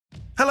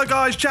Hello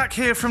guys, Jack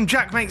here from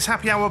Jack Makes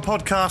Happy Hour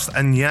podcast,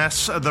 and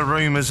yes, the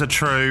rumours are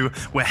true.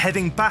 We're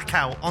heading back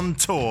out on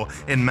tour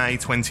in May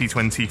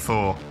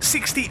 2024.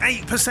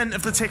 68%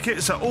 of the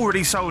tickets are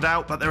already sold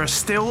out, but there are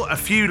still a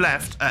few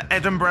left at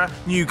Edinburgh,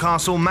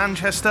 Newcastle,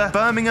 Manchester,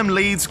 Birmingham,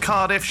 Leeds,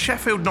 Cardiff,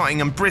 Sheffield,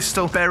 Nottingham,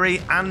 Bristol,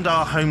 Bury, and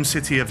our home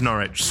city of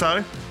Norwich.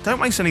 So, don't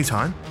waste any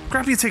time.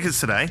 Grab your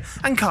tickets today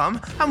and come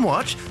and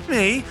watch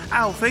me,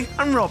 Alfie,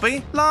 and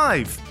Robbie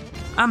live.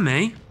 And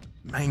me.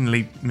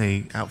 Mainly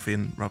me, Alfie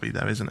and Robbie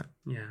though, isn't it?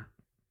 Yeah.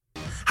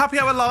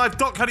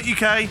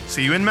 happyhourlive.co.uk.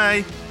 See you in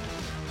May.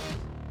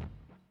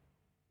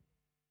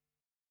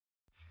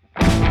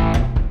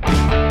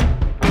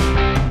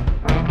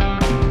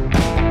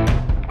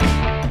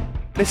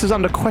 This is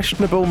under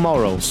questionable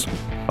morals.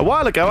 A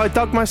while ago, I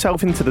dug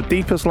myself into the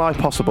deepest lie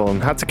possible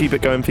and had to keep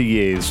it going for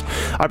years.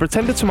 I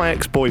pretended to my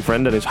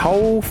ex-boyfriend and his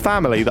whole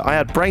family that I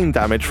had brain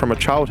damage from a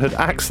childhood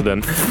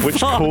accident,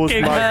 which caused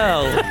my...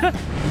 hell.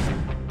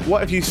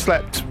 What if you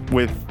slept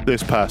with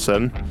this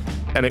person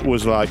and it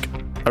was like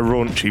a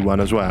raunchy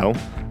one as well,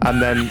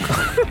 and then...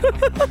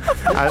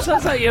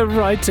 Sounds like you're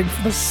writing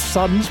for the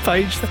Sun's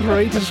page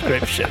 3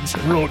 descriptions.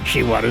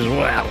 Raunchy one as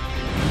well.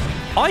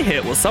 I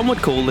hit what some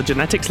would call the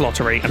genetics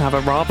lottery and have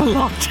a rather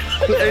large...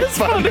 It's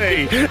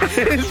funny.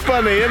 It's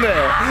funny, isn't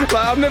it? Like,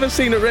 I've never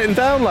seen it written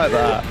down like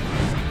that.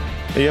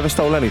 Have you ever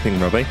stole anything,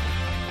 Robbie?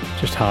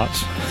 Just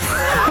hearts.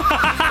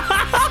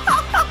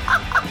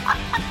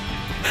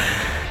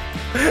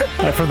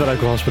 From the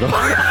local hospital.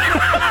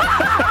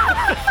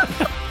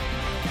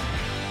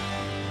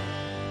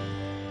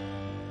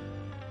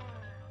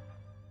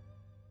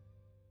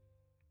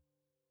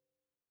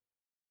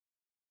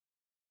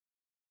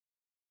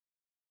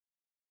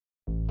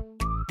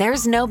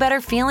 There's no better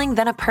feeling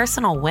than a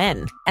personal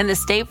win, and the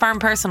State Farm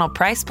Personal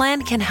Price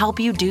Plan can help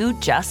you do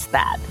just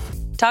that.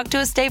 Talk to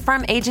a State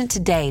Farm agent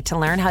today to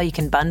learn how you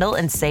can bundle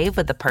and save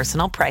with the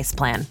Personal Price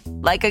Plan.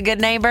 Like a good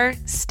neighbor,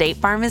 State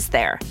Farm is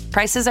there.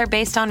 Prices are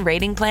based on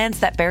rating plans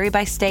that vary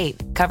by state.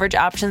 Coverage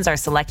options are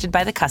selected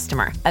by the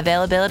customer.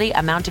 Availability,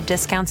 amount of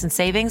discounts and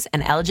savings,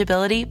 and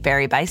eligibility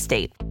vary by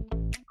state.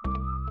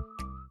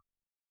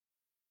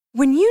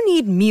 When you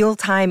need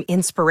mealtime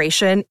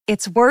inspiration,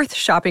 it's worth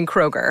shopping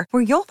Kroger,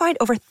 where you'll find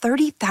over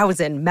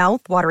 30,000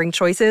 mouth-watering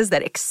choices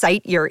that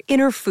excite your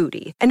inner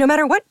foodie. And no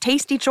matter what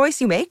tasty choice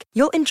you make,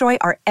 you'll enjoy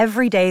our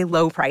everyday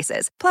low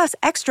prices, plus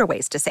extra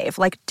ways to save,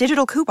 like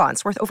digital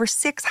coupons worth over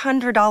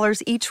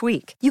 $600 each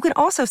week. You can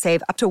also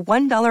save up to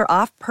 $1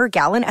 off per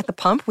gallon at the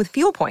pump with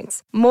fuel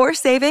points. More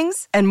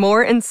savings and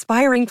more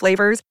inspiring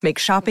flavors make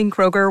shopping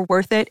Kroger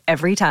worth it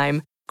every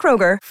time.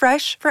 Kroger,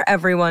 fresh for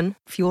everyone.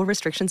 Fuel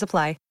restrictions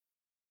apply.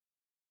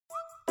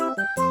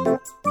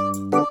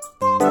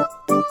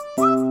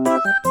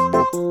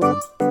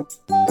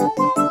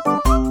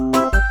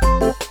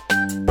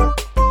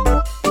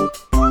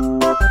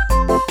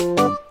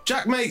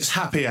 Jack Makes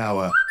Happy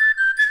Hour.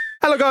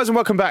 Hello guys and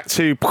welcome back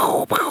to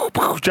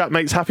Jack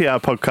Makes Happy Hour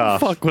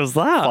podcast. What the fuck was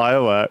that?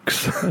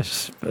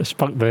 Fireworks.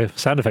 Spunk the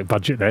sound effect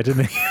budget there,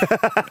 didn't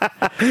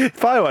he?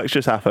 Fireworks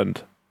just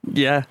happened.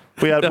 Yeah.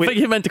 I think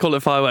you meant to call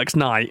it fireworks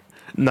night.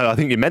 No, I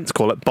think you meant to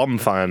call it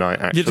bonfire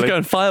night, actually. You're just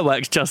going,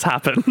 fireworks just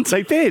happened.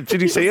 They did.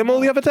 Did you see them all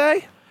the other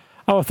day?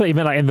 Oh, I thought you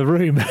meant like in the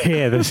room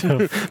here. There's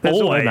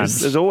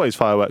always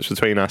fireworks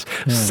between us.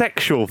 Yeah.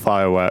 Sexual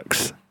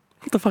fireworks.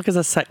 What the fuck is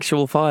a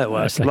sexual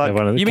firework? Like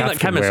you mean like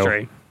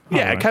chemistry?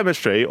 Yeah, right.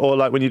 Chemistry, or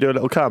like when you do a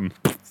little cum.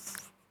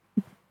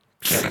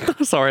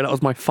 Sorry, that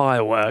was my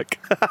firework.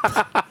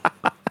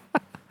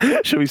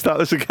 Should we start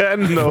this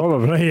again? No.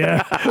 Probably,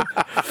 yeah.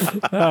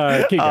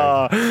 Keep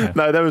going.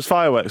 No, there was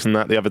fireworks in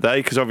that the other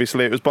day, because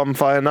obviously it was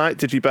bonfire night.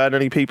 Did you burn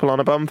any people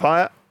on a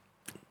bonfire?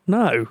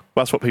 No. Well,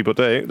 that's what people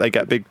do. They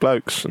get big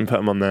blokes and put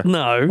them on there.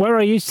 No. Where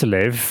I used to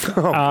live,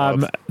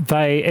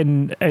 they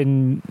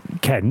in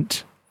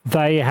Kent,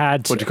 they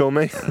had... What'd you call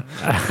me?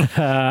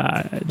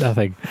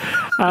 Nothing.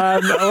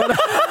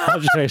 I'll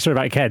just say a story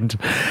about Kent.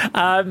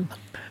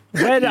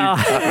 When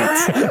I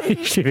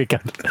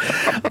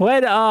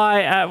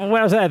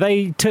was there,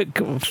 they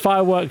took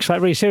fireworks like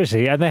really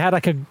seriously, and they had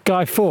like a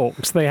Guy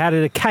Fawkes. They had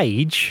in a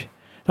cage,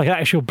 like an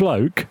actual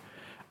bloke,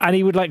 and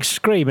he would like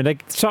scream. And they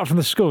start from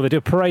the school. They do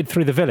a parade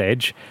through the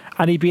village,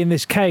 and he'd be in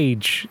this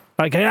cage,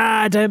 like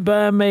don't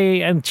burn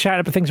me, and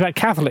shouting up things about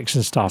Catholics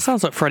and stuff.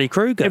 Sounds like Freddy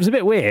Krueger. It was a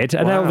bit weird,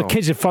 and all the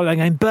kids are following,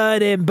 going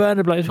burn him, burn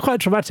the bloke. It was quite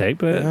traumatic,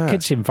 but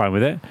kids seemed fine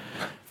with it.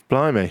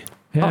 Blimey.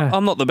 Yeah.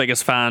 I'm not the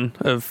biggest fan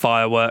of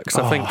fireworks.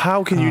 I think.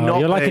 How can you not?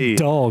 You're like a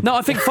dog. No,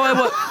 I think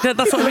fireworks.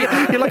 That's what I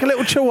mean. You're like a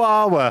little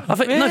chihuahua. I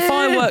think no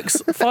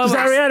fireworks. Does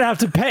Ariana have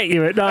to pet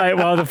you at night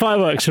while the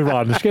fireworks are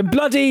on? She's going,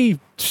 bloody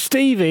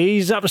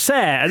Stevie's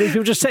upset, and these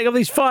people just setting up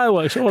these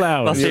fireworks all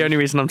out. That's the only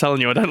reason I'm telling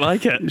you I don't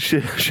like it.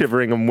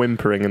 Shivering and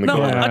whimpering in the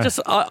corner.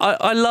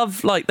 I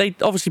love, like, they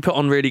obviously put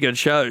on really good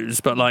shows,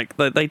 but like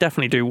they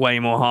definitely do way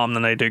more harm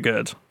than they do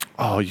good.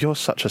 Oh, you're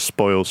such a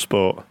spoiled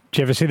sport.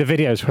 Do you ever see the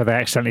videos where they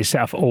accidentally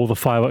set off all the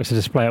fireworks to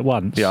display at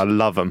once? Yeah, I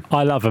love them.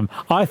 I love them.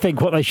 I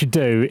think what they should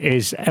do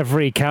is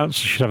every council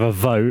should have a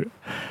vote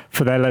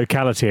for their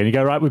locality, and you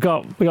go, right, we've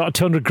got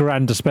 200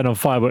 grand to spend on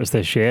fireworks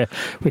this year.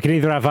 We can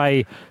either have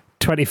a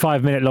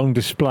 25-minute long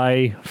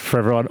display for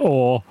everyone,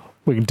 or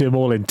we can do them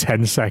all in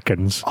 10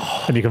 seconds,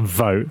 and you can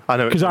vote. I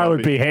know, because I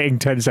would be hitting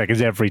 10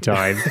 seconds every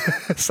time.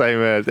 Same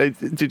here.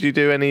 Did you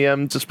do any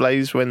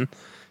displays when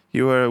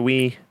you were a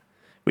wee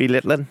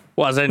littlin?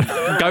 What, as in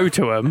go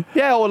to them?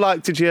 Yeah, or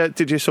like, did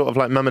you sort of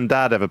like mum and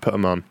dad ever put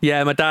them on?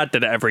 Yeah, my dad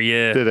did it every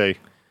year. Did he?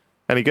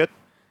 Any good?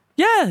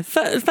 Yeah,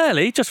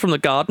 fairly, just from the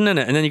garden,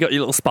 innit? And then you got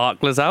your little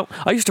sparklers out.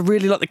 I used to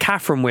really like the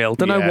Catherine wheel.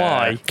 Don't know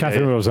why.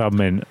 Catherine wheels are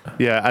mint.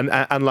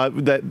 Yeah, and like,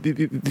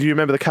 do you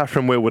remember the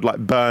Catherine wheel would like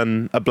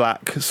burn a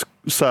black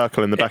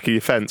circle in the back of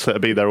your fence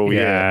that'd be there all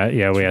year?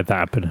 Yeah, we had that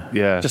happen.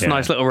 Yeah. Just a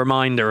nice little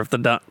reminder of the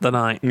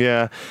night.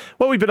 Yeah.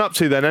 What have we been up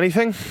to then?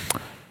 Anything?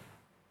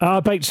 I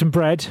baked some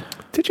bread.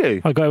 Did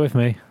you? I'll go with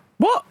me.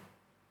 What?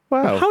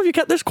 Wow. How have you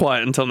kept this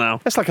quiet until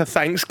now? That's like a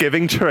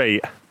Thanksgiving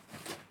treat.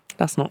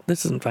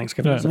 This isn't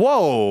Thanksgiving. No. Is it?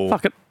 Whoa.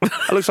 Fuck it.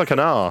 That looks like an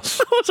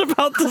arse. I was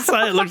about to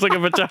say it looks like a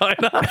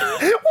vagina.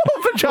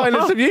 What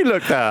vaginas have you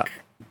looked at?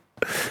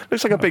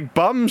 Looks like a big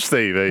bum,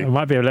 Stevie. It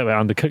might be a little bit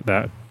undercooked,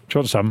 that. Do you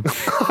want some?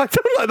 I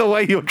don't like the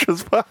way you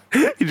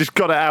just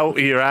got it out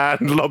of your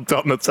hand, lobbed it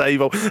on the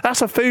table.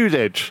 That's a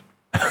foodage.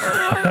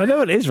 I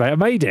know it is, right? I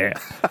made it.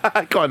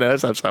 Go on,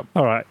 let's have some.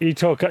 All right, you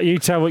tell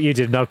what you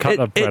did, and I'll cut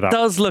the bread It up.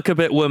 does look a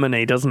bit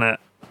womany, doesn't it?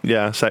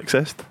 Yeah,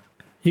 sexist.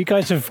 You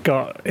guys have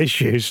got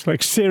issues,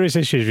 like serious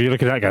issues. Where you're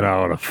looking at it going,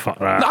 "Oh, the fuck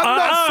that." I'm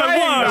not saying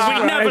that.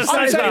 we never I'm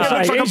said saying that. it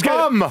looks like He's a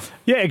bum.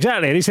 Yeah,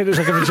 exactly. And he said it's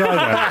like a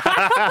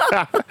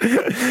vagina.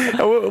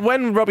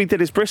 When Robbie did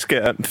his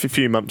brisket a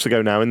few months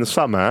ago now in the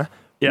summer,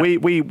 Yeah.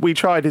 we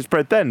tried his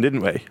bread then,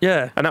 didn't we?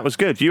 Yeah. And that was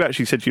good. You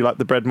actually said you liked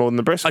the bread more than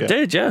the brisket. I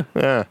did, yeah.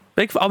 Yeah.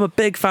 I'm a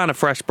big fan of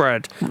fresh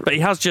bread, but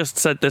he has just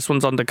said this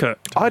one's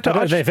undercooked. I I don't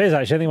know don't. if it is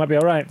actually. I think it might be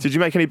all right. Did you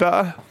make any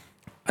butter?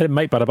 I didn't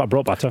make butter, but I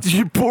brought butter.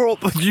 You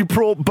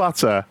brought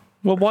butter.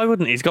 Well, why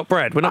wouldn't he? He's got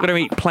bread. We're not going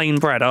to eat plain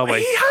bread, are we?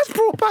 He has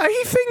brought butter.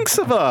 He thinks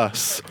of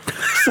us.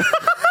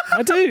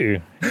 I do.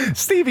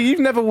 Stevie, you've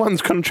never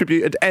once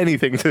contributed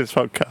anything to this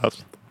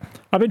podcast.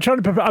 I've been trying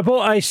to prepare. I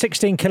bought a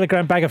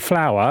 16-kilogram bag of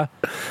flour.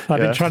 I've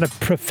been trying to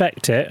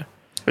perfect it.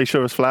 Are you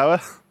sure it's flour?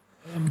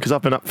 Because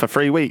I've been up for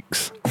 3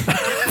 weeks.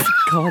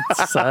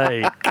 God's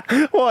sake.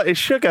 What? It's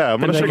sugar.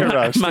 I'm on a sugar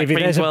rush. Mac If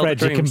there's means a well bread,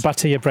 the you can dreams.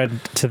 butter your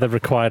bread to the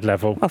required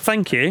level. Oh,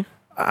 thank you.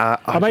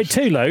 I made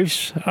 2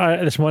 loaves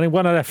this morning.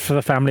 One I left for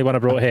the family, one I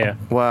brought here.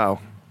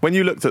 Wow. When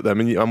you looked at them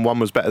and one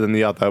was better than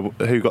the other,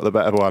 who got the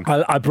better one?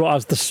 I brought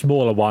us the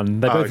smaller one.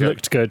 They both okay.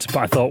 looked good, but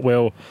I thought,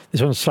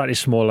 this one's slightly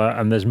smaller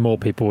and there's more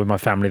people with my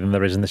family than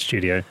there is in the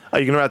studio. Are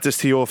you going to add this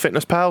to your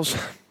fitness pals?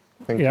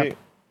 Thank Yep. you.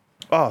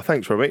 Oh,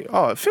 thanks, Robbie.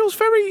 Oh, it feels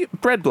very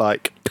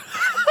bread-like.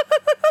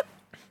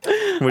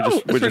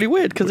 It's really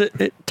weird because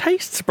it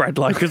tastes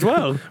bread-like as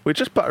well. We're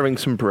just buttering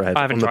some bread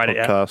I haven't on the tried it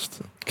yet. podcast.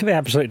 Look at the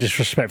absolute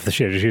disrespect for the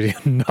studio, just using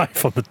a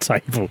knife on the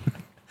table.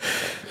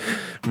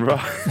 Right.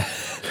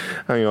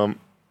 Hang on.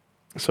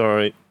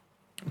 Sorry.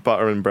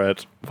 Butter and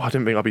bread. I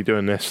didn't think I'd be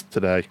doing this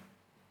today.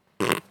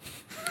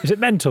 Is it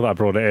mental that I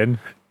brought it in?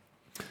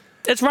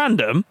 It's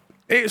random.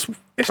 It's Well,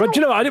 not, do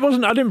you know what?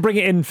 I didn't bring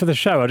it in for the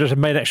show. I just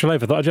made extra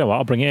loaf. I thought, do you know what?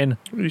 I'll bring it in.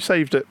 you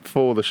saved it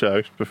for the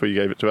show before you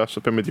gave it to us.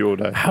 I've been with you all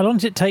day. How long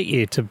does it take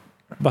you to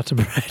butter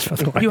bread, by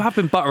the way? You have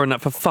been buttering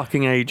that for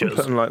fucking ages.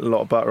 Putting like a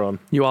lot of butter on.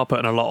 You are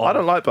putting a lot on. I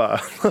don't like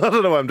butter. I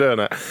don't know why I'm doing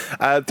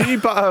it.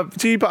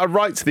 Do you butter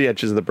right to the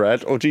edges of the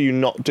bread, or do you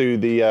not do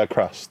the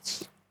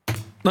crusts?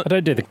 I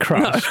don't do the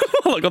crust.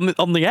 Like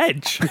on the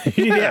edge.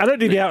 I don't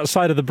do the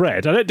outside of the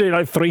bread. I don't do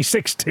like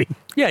 360.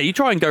 Yeah, you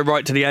try and go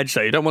right to the edge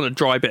though. You don't want a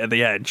dry bit at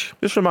the edge.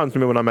 This reminds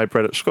me when I made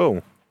bread at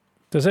school.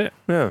 Does it?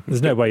 Yeah.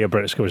 There's no way your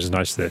bread at school is as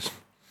nice as this.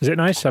 Is it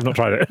nice? I've not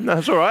tried it. No,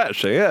 it's all right,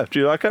 actually, yeah. Do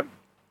you like it?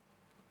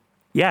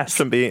 Yes.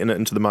 Shouldn't be eating it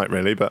into the mic,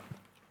 really, but...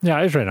 Yeah,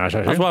 it's really nice,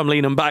 actually. That's why I'm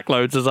leaning back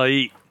loads as I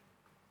eat.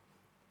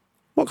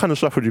 What kind of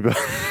stuff would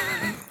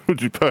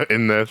you put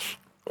in this?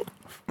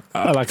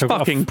 I like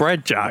Fucking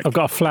bread, Jack. I've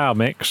got a flour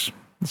mix.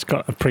 It's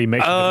got a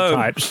pre-mix of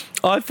different types.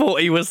 I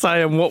thought he was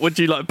saying, what would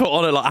you like put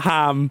on it, like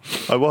ham?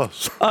 I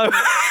was.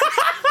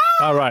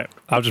 All right,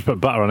 I'll just put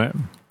butter on it.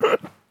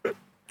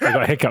 I've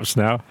got hiccups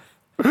now.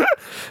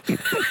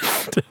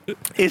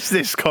 Is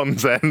this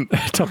content?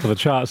 Top of the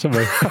charts, haven't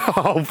we?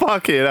 Oh,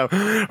 fuck it.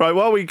 Right,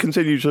 while we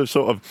continue to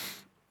sort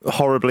of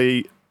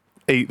horribly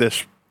eat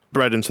this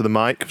bread into the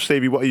mic,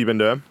 Stevie, what have you been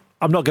doing?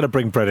 I'm not going to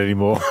bring bread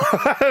anymore.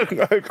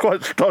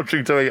 Quite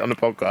stodgy to eat on the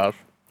podcast.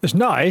 It's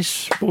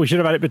nice, but we should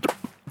have had it.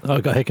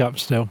 I've got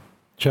hiccups still.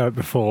 Show it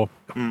before.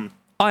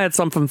 I had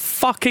something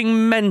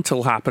fucking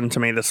mental happen to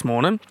me this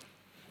morning.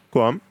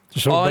 Go on.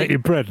 Just sort of make your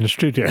bread in the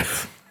studio.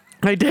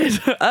 I did.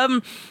 I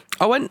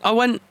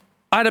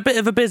had a bit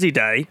of a busy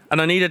day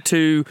and I needed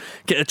to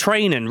get a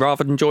train in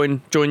rather than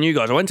join you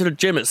guys. I went to the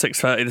gym at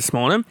 6:30 this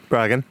morning.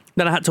 Bragging.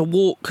 Then I had to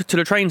walk to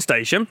the train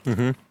station.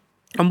 Mm-hmm.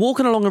 I'm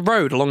walking along a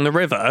road along the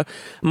river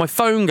and my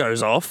phone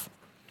goes off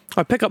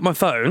I pick up my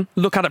phone,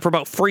 look at it for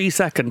about 3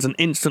 seconds, and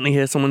instantly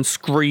hear someone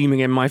screaming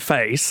in my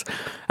face.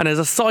 And there's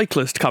a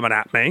cyclist coming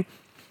at me.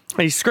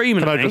 And he's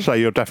screaming Can at I me. just say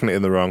you're definitely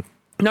in the wrong?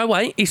 No,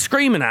 wait, he's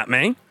screaming at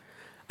me.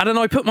 And then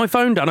I put my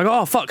phone down. I go,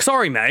 oh, fuck,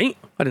 sorry, mate.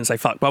 I didn't say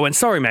fuck, but I went,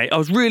 sorry, mate. I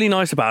was really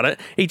nice about it.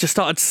 He just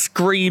started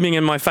screaming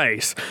in my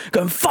face,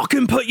 going,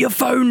 fucking put your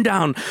phone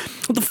down.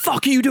 What the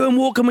fuck are you doing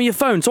walking with your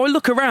phone? So I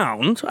look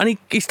around and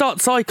he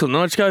starts cycling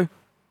and I just go,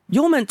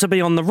 you're meant to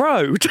be on the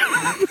road.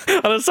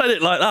 And I said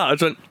it like that. I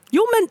just went,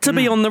 you're meant to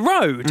be on the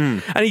road.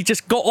 And he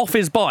just got off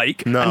his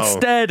bike and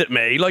stared at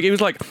me like he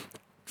was like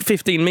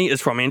 15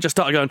 metres from me and just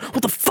started going,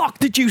 what the fuck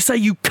did you say,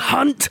 you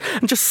cunt?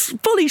 And just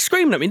fully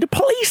screaming at me. The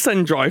police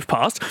then drive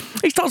past.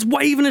 He starts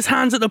waving his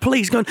hands at the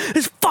police going,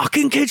 this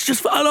fucking kid's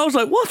just... And I was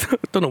like, what? I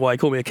don't know why he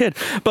called me a kid.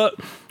 But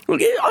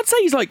I'd say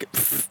he's like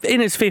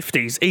in his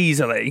 50s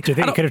easily. Do you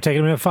think you could have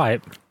taken him in a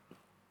fight?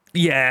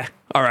 Yeah,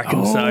 I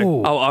reckon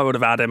so. I would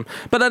have had him.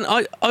 But then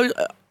I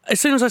as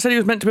soon as I said he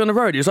was meant to be on the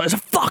road, he was like, it's a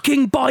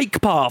fucking bike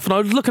path. And I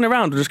was looking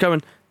around and just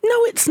going,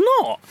 no, it's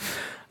not.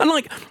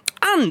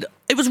 And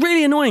it was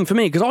really annoying for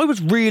me because I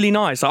was really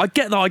nice. I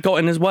get that I got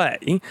in his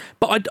way,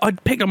 but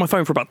I'd picked up my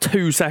phone for about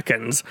 2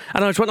 seconds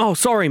and I just went, oh,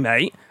 sorry,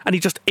 mate. And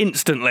he just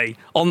instantly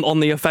on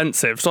the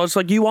offensive. So I was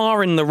like, you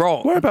are in the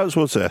wrong. Whereabouts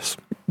was this?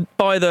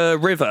 By the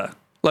river,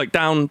 like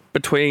down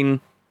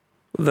between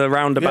the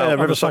roundabout.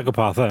 Yeah, the cycle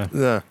path there.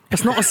 Yeah.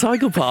 It's not a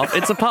cycle path,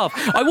 it's a path.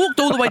 I walked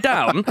all the way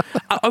down.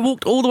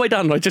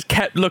 And I just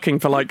kept looking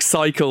for like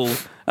cycle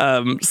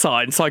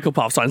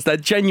path signs. There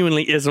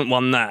genuinely isn't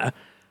one there.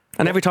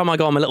 And every time I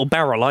go on my little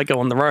barrel, I go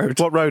on the road.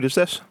 What road is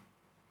this?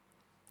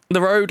 The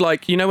road,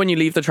 like, you know when you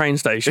leave the train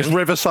station? It's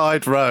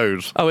Riverside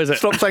Road. Oh, is it?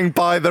 Stop saying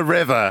by the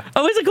river.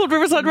 Oh, is it called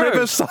Riverside Road?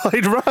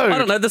 Riverside Road. I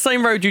don't know, the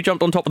same road you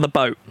jumped on top of the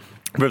boat.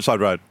 Riverside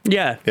Road.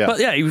 Yeah. But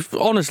yeah, he was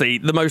honestly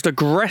the most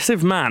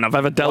aggressive man I've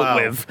ever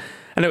dealt with.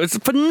 And it was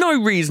for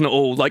no reason at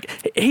all. Like,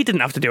 he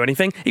didn't have to do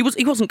anything. He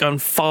wasn't going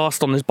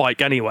fast on his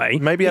bike anyway.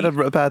 Maybe he had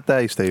a bad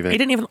day, Stevie. He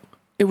didn't even...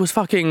 It was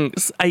fucking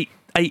 8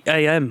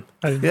 a.m.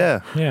 Yeah.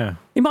 Yeah.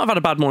 He might have had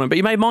a bad morning, but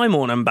he made my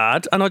morning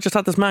bad, and I just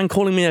had this man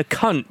calling me a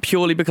cunt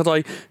purely because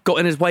I got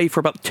in his way for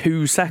about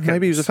 2 seconds.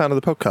 Maybe he was a fan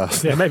of the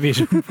podcast. Yeah, maybe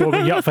he's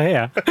warming you up for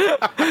here.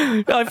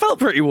 I felt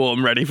pretty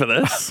warm, ready for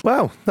this.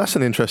 Well, that's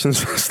an interesting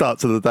start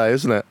to the day,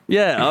 isn't it?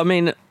 Yeah, I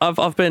mean,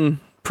 I've been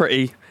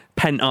pretty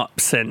pent up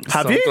since.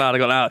 Have so you? I'm glad I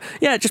got out.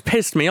 Yeah, it just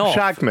pissed me off.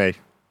 Shag me.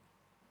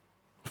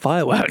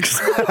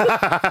 Fireworks.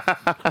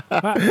 What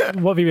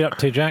have you been up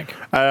to, Jack?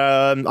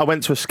 I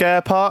went to a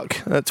scare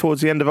park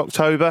towards the end of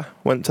October.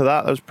 Went to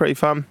that. That was pretty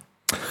fun.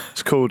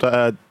 It's called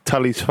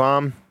Tully's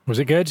Farm. Was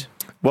it good?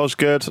 Was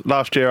good.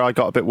 Last year I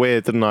got a bit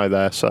weird, didn't I,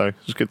 there? So it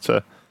was good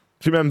to...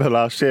 Do you remember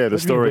last year, the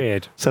story?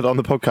 Weird? Said on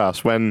the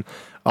podcast when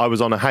I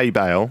was on a hay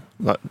bale,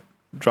 like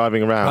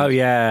driving around. Oh,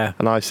 yeah.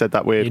 And I said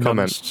that weird You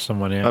comment. nonced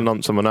someone, yeah. I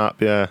nonced someone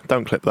up, yeah.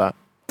 Don't clip that.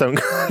 Don't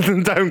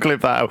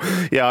clip that out.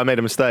 Yeah, I made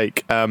a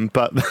mistake.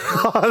 But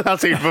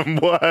that's even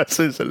worse,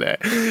 isn't it?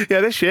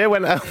 Yeah, this year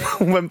went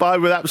by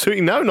with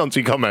absolutely no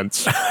noncy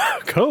comments.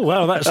 Cool.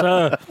 Well, that's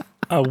a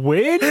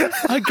win,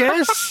 I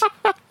guess.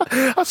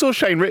 I saw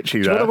Shane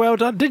Ritchie there. Well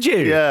done. Did you?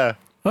 Yeah.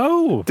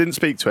 Oh. Didn't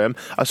speak to him.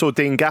 I saw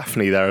Dean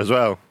Gaffney there as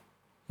well.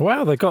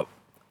 Wow, they got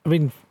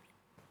all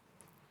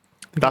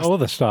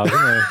the stars,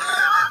 haven't they?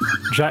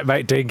 Jack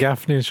Mate, Dean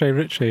Gaffney and Shane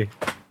Ritchie.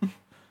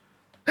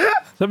 Does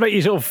that make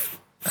you sort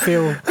of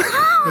feel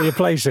where your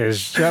place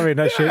is? Do you know what I mean?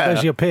 Those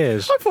are your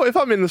peers. I thought if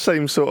I'm in the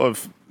same sort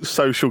of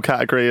social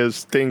category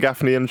as Dean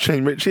Gaffney and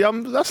Shane Ritchie,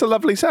 that's a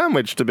lovely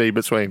sandwich to be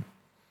between.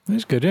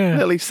 That's good, yeah.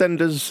 Little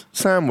EastEnders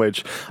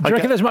sandwich. Do you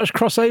reckon there's much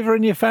crossover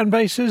in your fan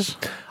bases?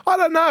 I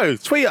don't know.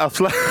 Tweet us.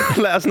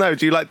 Let us know.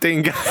 Do you like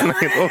Dean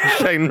Gaffney or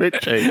Shane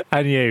Ritchie?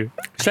 And you?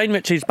 Shane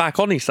Ritchie's back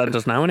on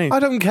EastEnders now, isn't he? I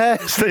don't care,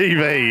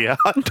 Stevie. I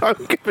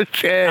don't give a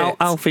shit.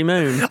 Alfie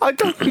Moon. I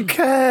don't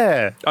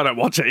care. I don't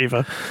watch it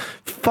either.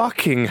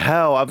 Fucking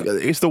hell.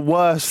 It's the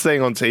worst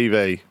thing on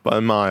TV by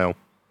a mile.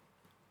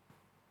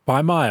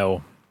 By a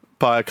mile?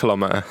 By a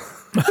kilometre.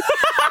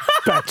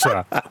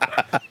 Better.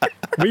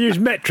 We use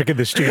metric in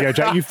the studio,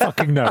 Jack. You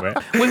fucking know it.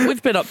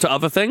 We've been up to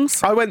other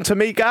things. I went to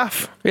meet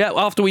Gaff. Yeah,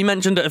 after we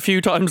mentioned it a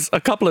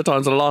couple of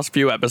times in the last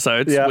few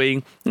episodes, Yeah.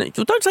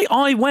 Don't say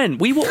I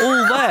went. We were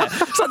all there.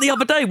 It's like the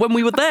other day when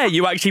we were there,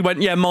 you actually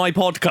went, yeah, my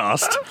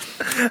podcast.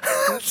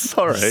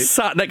 Sorry.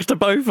 Sat next to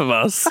both of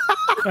us.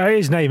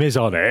 His name is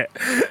on it.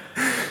 Do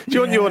you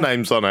want your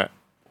names on it?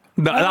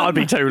 No, that would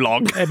be too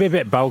long. It'd be a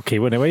bit bulky,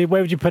 wouldn't it?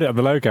 Where would you put it on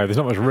the logo? There's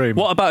not much room.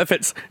 What about if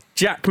it's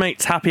Jack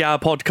Mate's Happy Hour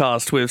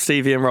podcast with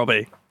Stevie and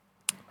Robbie?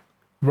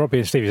 Robbie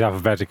and Stevie's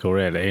alphabetical,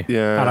 really.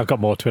 Yeah. And I've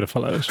got more Twitter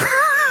followers.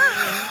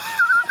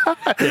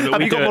 Have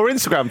you got more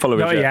Instagram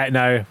followers Not yet,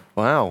 no.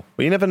 Wow.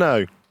 Well, you never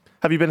know.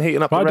 Have you been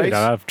heating up Well, the I race? do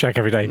know. I check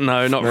every day.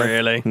 No, not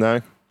really. No.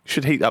 You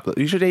should heat up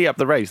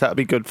the race. That would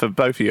be good for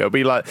both of you. It'll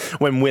be like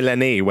when Will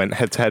N.E. went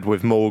head to head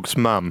with Morg's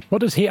mum.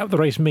 What does heat up the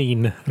race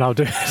mean? And I'll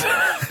do it.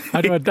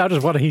 I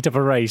just want to heat up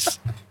a race.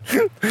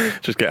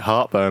 Just get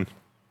heartburn.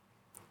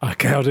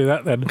 Okay, I'll do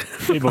that then.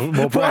 Eat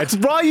more bread.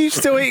 Why are you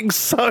still eating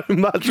so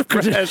much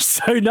bread? It's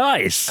so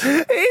nice.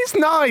 It is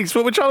nice,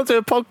 but we're trying to do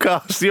a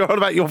podcast. You're on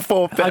about your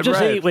fourth bit I of just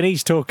bread. eat when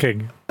he's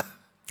talking.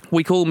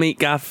 We call meat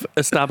gaff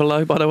a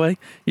stabilo, by the way.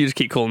 You just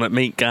keep calling it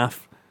meat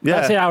gaff.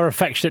 That's Yeah. our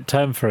affectionate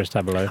term for a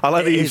stabilo. I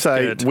like that It you is say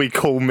good. we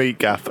call meat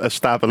gaff a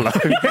stabilo.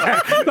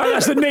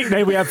 That's the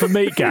nickname we have for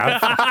meat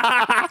gaff.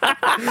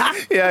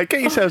 Yeah,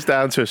 get yourselves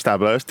down to a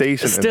stabilo. It's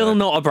decent. Still isn't it?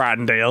 not a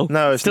brand deal.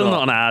 No, it's still not.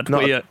 not an ad.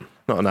 Not, but yeah,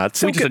 not an ad. we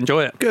Still just good.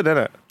 enjoy it. Good, isn't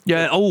it?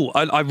 Yeah. Oh,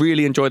 I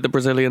really enjoyed the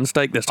Brazilian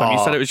steak this time. You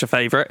Oh. said it was your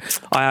favourite.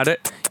 I had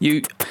it.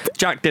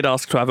 Jack did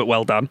ask to have it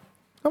well done.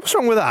 What's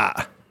wrong with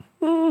that?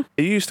 You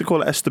used to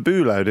call it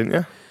estabulo, didn't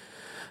you?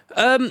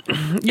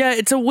 Yeah,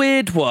 it's a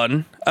weird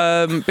one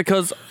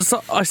because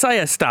I say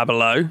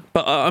estabilo,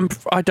 but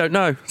I don't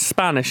know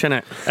Spanish,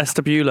 innit?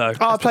 Estabulo.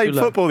 Oh, I played Estabulo.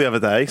 football the other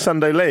day,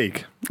 Sunday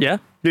League. Yeah,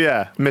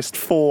 Yeah, missed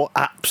 4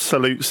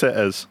 absolute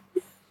sitters.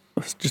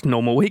 it's just a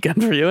normal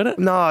weekend for you, innit?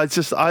 No, it's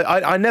just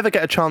I never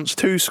get a chance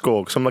to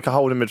score because I'm like a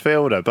holding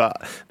midfielder.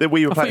 But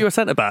we were I thought playing. you were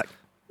centre back.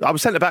 I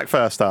was centre back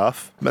first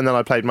half, and then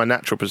I played my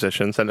natural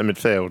position, centre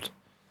midfield.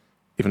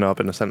 Even though I've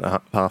been a centre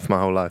half my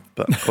whole life,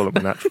 but I call it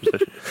my natural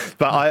position.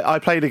 But I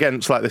played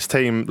against like this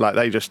team, like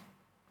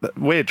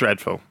we're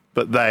dreadful,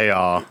 but they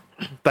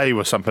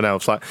were something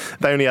else. Like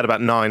they only had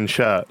about 9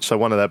 shirts, so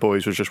one of their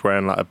boys was just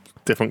wearing like a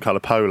different colour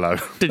polo.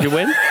 Did you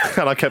win?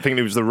 And I kept thinking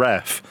he was the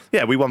ref.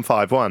 Yeah, we won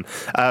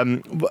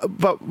 5-1.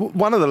 But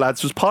one of the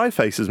lads was Pie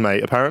Face's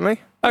mate,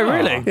 apparently. Oh,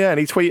 really? Yeah, and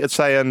he tweeted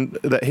saying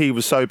that he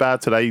was so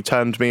bad today, he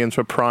turned me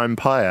into a prime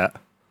Payet.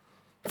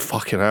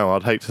 Fucking hell,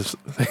 I'd hate to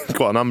think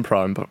what an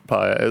unprime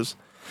Payet is.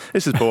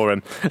 This is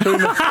boring.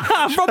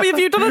 Robbie, have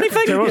you done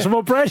anything? Do you want some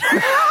more bread?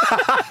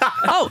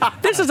 Oh,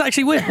 this is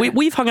actually weird.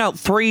 We've hung out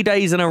 3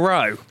 days in a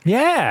row.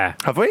 Yeah.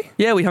 Have we?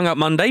 Yeah, we hung out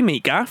Monday,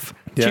 meet gaff.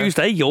 Yeah.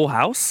 Tuesday, your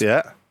house.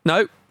 Yeah.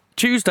 No,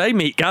 Tuesday,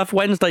 meet gaff.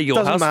 Wednesday, your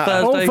Doesn't house. matter.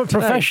 All Thursday, for today.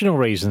 professional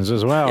reasons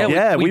as well. Yeah,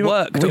 Yeah, we we-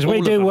 worked. Because all we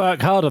of do them.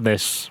 work hard on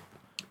this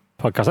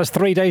podcast. That's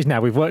 3 days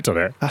now we've worked on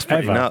it. That's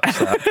pretty Ever. nuts.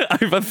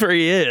 That. over 3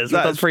 years. We've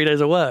That done is- 3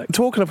 days of work.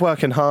 Talking of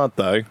working hard,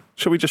 though,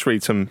 should we just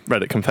read some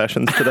Reddit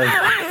confessions today?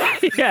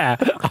 Yeah.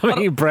 I'm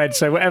eating bread,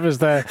 so whatever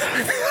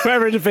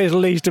interferes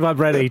least to my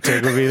bread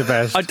eating would be the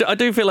best. I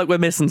do feel like we're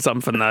missing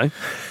something though.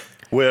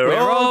 We're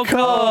all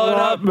caught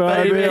up,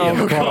 baby.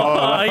 I'm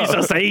Oh, he's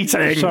just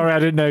eating. Sorry, I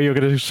didn't know you were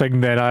going to sing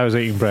then. I was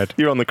eating bread.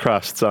 You're on the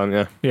crusts, aren't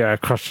you? Yeah,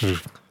 crust.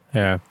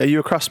 Yeah. Are you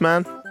a crust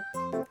man?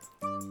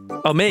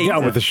 Oh, me? Get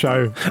on with the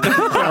show. Get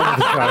on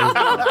with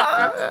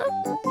the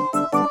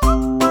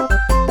show.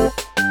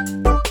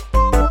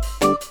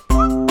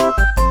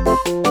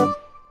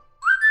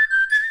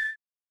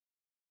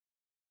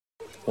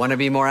 Want to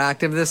be more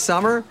active this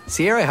summer?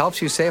 Sierra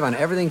helps you save on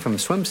everything from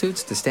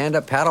swimsuits to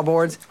stand-up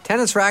paddleboards,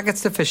 tennis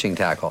rackets to fishing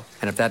tackle.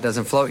 And if that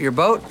doesn't float your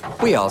boat,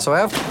 we also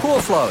have pool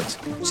floats.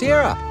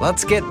 Sierra,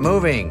 let's get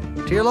moving.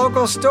 To your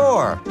local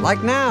store,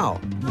 like now.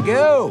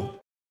 Go!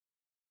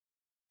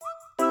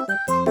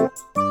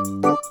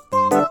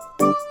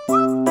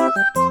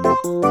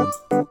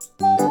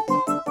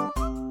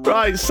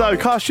 Right, so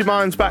cast your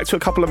minds back to a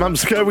couple of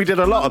months ago. We did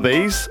a lot of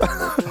these.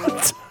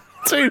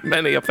 Too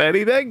many, if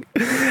anything.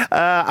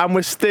 And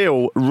we're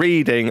still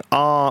reading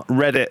our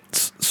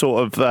Reddit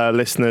sort of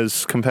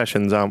listeners'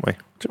 confessions, aren't we?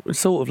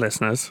 Sort of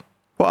listeners.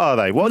 What are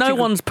they? What do No you-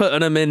 one's putting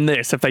them in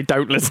this if they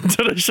don't listen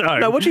to the show.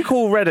 No, what do you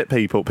call Reddit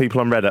people?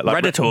 People on Reddit?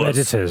 Like Redditors.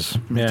 Editors.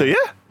 Yeah. Do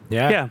you?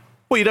 Yeah. Yeah.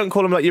 Well, you don't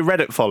call them like your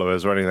Reddit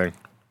followers or anything.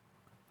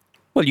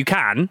 Well, you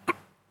can.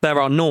 There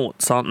are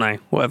noughts, aren't they?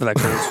 Whatever they're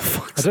called.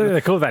 I don't think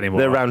they're called that anymore.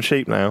 They're round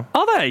sheep now.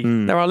 Are they?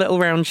 There are little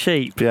round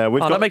sheep. Yeah,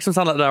 we've got- that makes them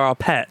sound like they're our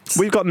pets.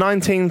 We've got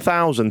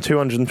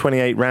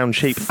 19,228 round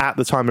sheep at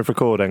the time of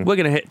recording. We're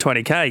going to hit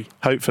 20k.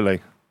 Hopefully.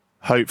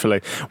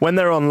 Hopefully. When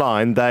they're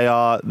online, they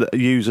are the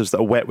users that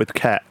are wet with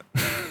ket.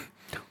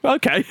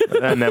 Okay.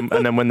 and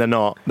then when they're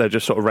not, they're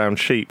just sort of round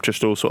sheep,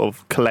 just all sort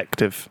of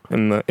collective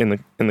in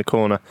the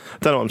corner.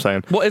 Don't know what I'm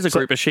saying. What is a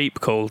group of sheep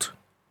called?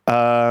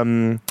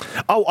 Oh,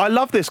 I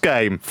love this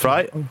game,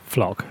 right?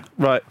 Flock.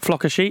 Right.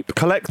 Flock of sheep?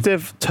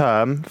 Collective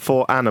term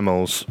for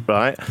animals,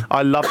 right?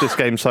 I love this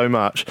game so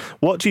much.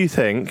 What do you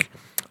think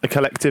a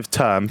collective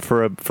term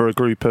for a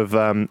group of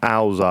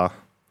owls are?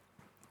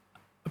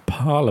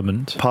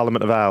 Parliament.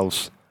 Parliament of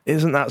Owls.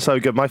 Isn't that so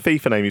good? My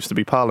FIFA name used to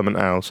be Parliament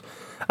Owls.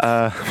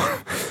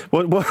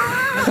 What?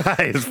 That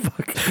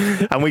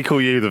is and we call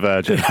you the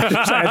Virgin.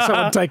 Had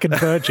someone taken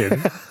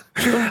Virgin?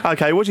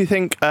 Okay, what do you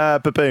think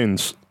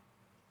baboons?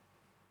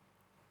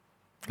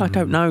 I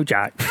don't know,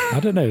 Jack. I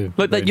don't know.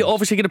 Look, you're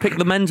obviously going to pick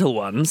the mental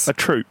ones. A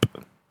troop.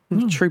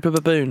 Troop of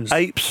baboons.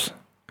 Apes.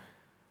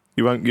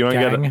 You won't get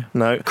Gang. it.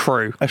 No.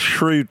 Crew. A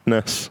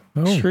shrewdness.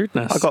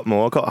 Shrewdness. I got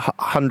more. I got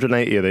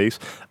 180 of these.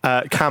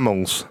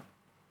 Camels.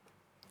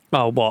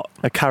 Oh, what?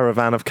 A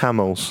caravan of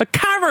camels. A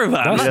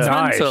caravan? That's That's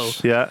nice. mental.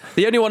 Yeah.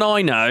 The only one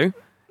I know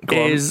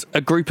Go on. is a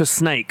group of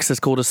snakes.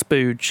 It's called a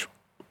spooge.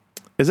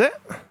 Is it?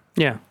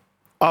 Yeah.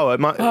 Oh, it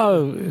might.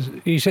 Oh,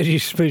 you said you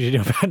spooged in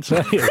your pants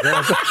earlier.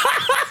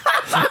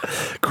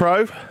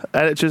 Crow.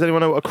 Does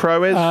anyone know what a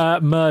crow is?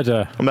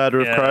 Murder.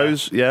 Murder of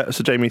Crows. Yeah, it's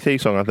a Jamie T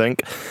song, I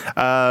think.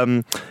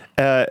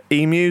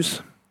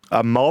 Emus.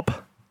 A mob.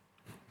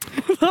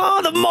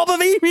 Oh, the mob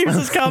of emus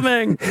is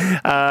coming.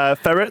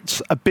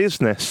 Ferrets. A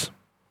business.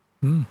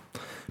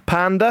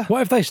 Panda.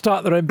 What if they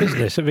start their own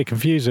business? It'd be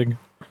confusing.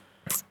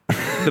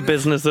 The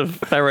business of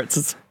ferrets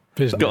has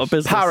Business. got a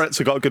business. Parrots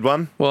have got a good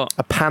one. What?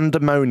 A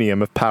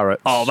pandemonium of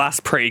parrots. Oh, that's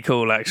pretty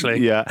cool,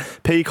 actually. Yeah.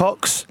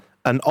 Peacocks.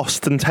 An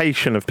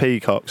ostentation of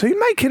peacocks. Are you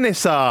making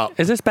this up?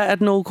 Is this better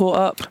than All Caught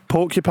Up?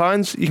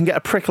 Porcupines. You can get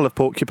a prickle of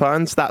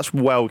porcupines. That's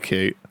well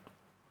cute.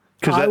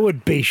 I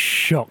would be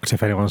shocked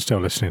if anyone's still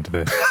listening to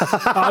this.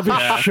 I'd be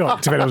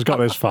shocked if anyone's got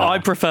this far. I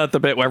preferred the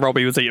bit where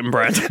Robbie was eating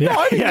bread.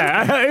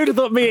 Yeah, who'd have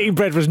thought me eating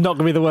bread was not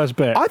going to be the worst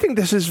bit? I think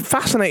this is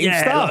fascinating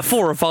Yeah, stuff. like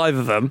 4 or 5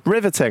 of them.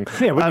 Riveting.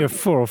 Yeah, when you're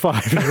 4 or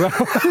 5 as well.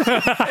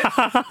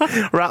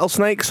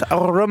 Rattlesnakes. A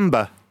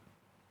rumba.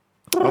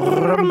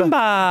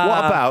 Rumba.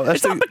 What about?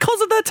 Is that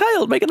because of their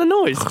tail making the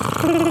noise?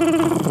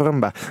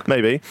 Rumba.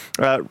 Maybe.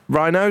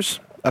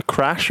 Rhinos. A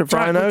crash of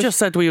Jack, we rhinos. just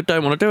said we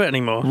don't want to do it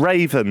anymore.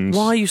 Ravens.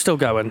 Why are you still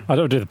going? I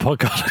don't do the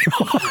podcast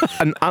anymore.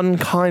 An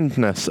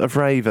unkindness of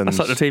ravens.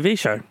 That's like the TV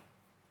show.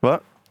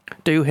 What?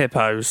 Do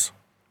hippos.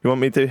 You want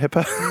me to do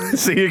hippo?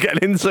 See, you're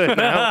getting into it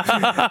now.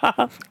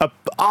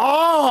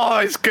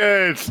 It's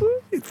good.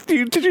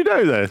 Did you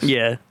know this?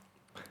 Yeah.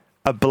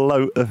 A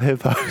bloat of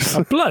hippos.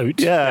 A bloat?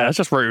 Yeah. It's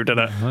just rude, isn't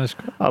it? That's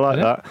I like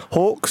that.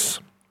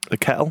 Hawks. A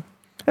kettle.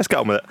 Let's get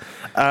on with it.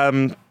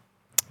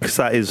 Because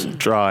that is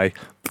dry.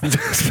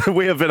 So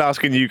we have been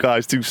asking you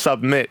guys to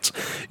submit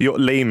your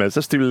lemurs.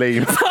 Let's do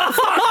lemurs.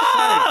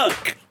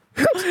 Fuck!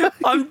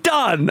 I'm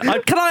done.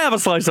 Can I have a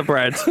slice of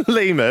bread?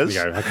 Lemurs.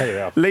 There we go. I'll cut it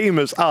up.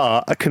 Lemurs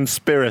are a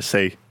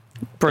conspiracy.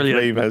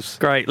 Brilliant. Lemurs.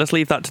 Great. Let's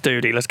leave that to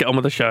Doody. Let's get on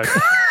with the show.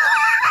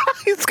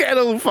 He's getting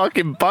all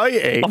fucking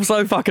bitey. I'm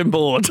so fucking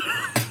bored.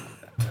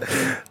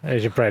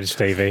 There's your bread,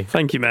 Stevie.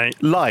 Thank you,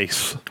 mate.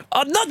 Lice.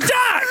 Oh, not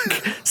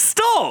Jack!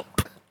 Stop!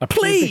 A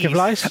Please. Think of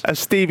lice? A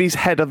Stevie's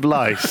head of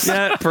lice.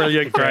 Yeah,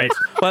 brilliant. Great.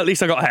 Well, at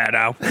least I got hair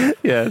now.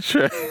 Yeah,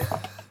 sure.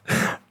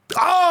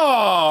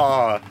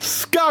 Oh,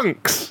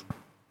 skunks.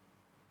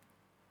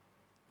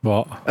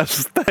 What? A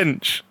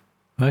stench.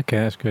 Okay,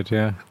 that's good,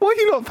 yeah. Why are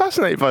you not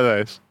fascinated by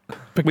those?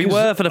 We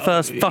were for the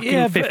first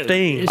fucking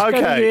 15. It's Okay.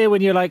 okay. Here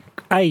when you're like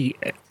 8,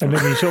 and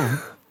then you sort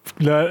of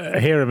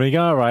hear them and you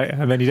go, all right,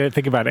 and then you don't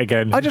think about it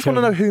again. I just want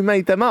to know who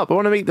made them up. I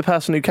want to meet the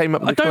person who came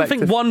up with I the don't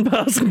think collective. one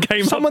person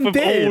came Someone up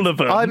with did. all of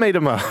them. I made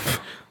them up.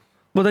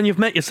 Well, then you've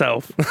met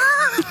yourself.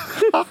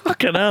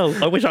 Fucking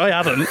hell. I wish I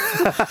hadn't.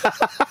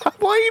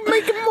 Why are you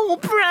making more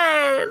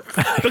bread?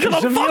 Because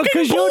I'm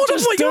fucking bored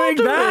of what you're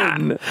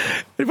doing.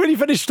 When you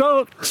finish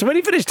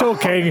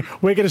talking,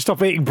 we're going to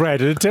stop eating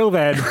bread, and until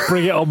then,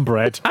 bring it on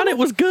bread. And it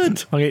was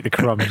good. I'll eat the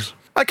crumbs.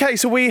 Okay,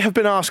 so we have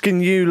been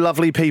asking you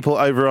lovely people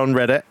over on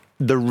Reddit,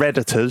 the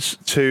Redditors,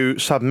 to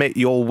submit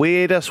your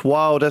weirdest,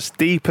 wildest,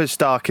 deepest,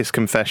 darkest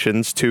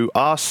confessions to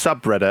our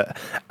subreddit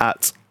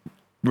at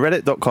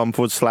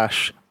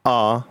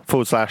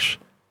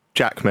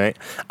reddit.com/r/Jackmate,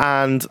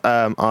 and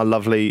our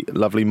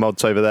lovely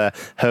mods over there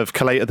have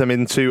collated them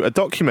into a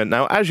document.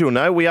 Now, as you'll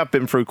know, we have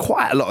been through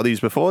quite a lot of these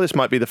before. This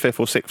might be the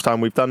 5th or 6th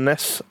time we've done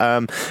this,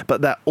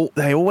 but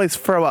they always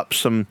throw up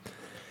some...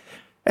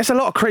 There's a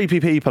lot of creepy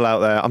people out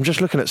there. I'm just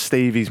looking at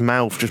Stevie's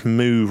mouth just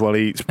move while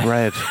he eats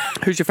bread.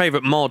 Who's your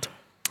favourite mod?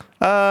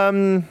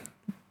 I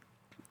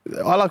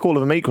like all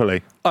of them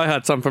equally. I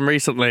heard something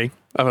recently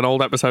of an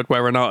old episode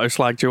where Renato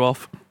slagged you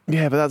off.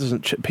 Yeah, but that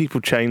doesn't...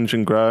 people change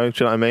and grow.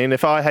 Do you know what I mean?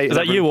 If I hated... Is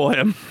that you or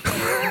him?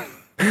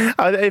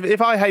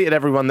 If I hated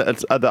everyone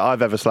that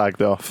I've ever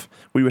slagged off,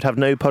 we would have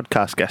no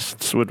podcast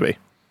guests, would we?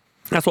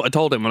 That's what I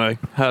told him when I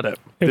heard it.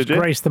 It was Did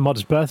you? Grace the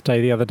Mod's birthday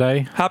the other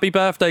day. Happy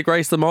birthday,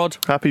 Grace the Mod.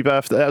 Happy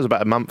birthday. That was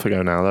about a month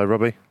ago now, though,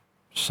 Robbie.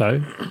 So?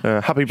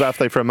 Happy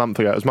birthday for a month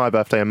ago. It was my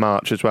birthday in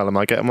March as well. Am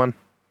I getting one?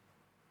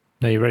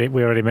 No,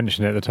 we already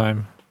mentioned it at the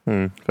time.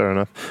 Fair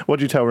enough. What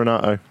did you tell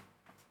Renato?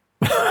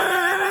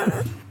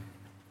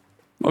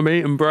 I'm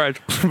eating bread.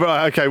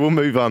 Right, okay, we'll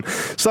move on.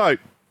 So,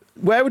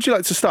 where would you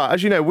like to start?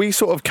 As you know, we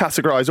sort of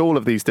categorise all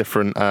of these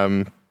different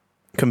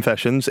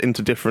confessions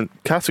into different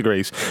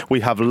categories. We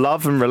have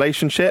love and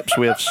relationships.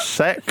 We have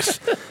sex.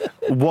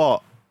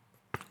 What?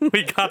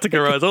 We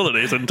categorise all of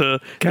these into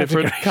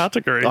different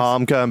categories.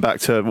 I'm going back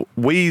to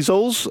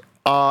weasels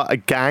are a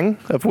gang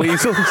of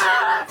weasels.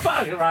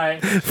 Right.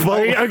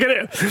 I'm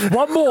getting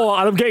one more,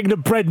 and I'm getting the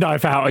bread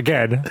knife out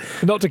again.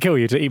 Not to kill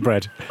you, to eat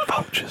bread.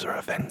 Vultures are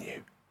a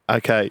venue.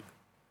 Okay.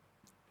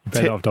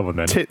 Better not have done one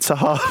then. Tits a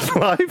hard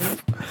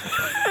life.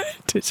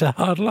 It's a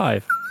hard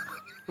life.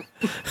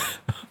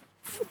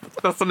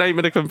 That's the name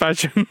of the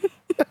confession.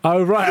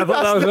 Oh, right. I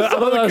thought that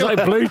was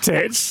like blue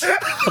tits. I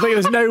think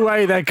there's no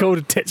way they're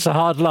called Tits a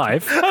Hard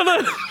Life.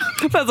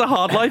 There's a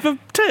hard life of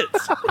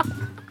tits.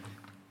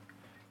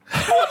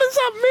 What does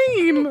that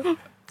mean?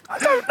 I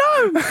don't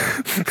know.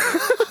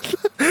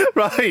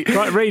 Right.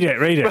 Right, read it.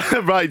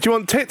 Right, do you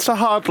want tits a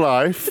hard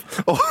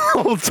life or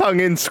all tongue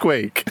in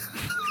squeak?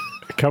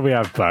 Can we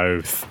have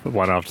both,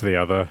 one after the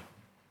other?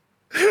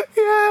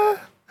 Yeah.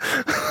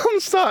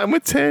 starting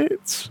with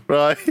tits,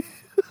 right?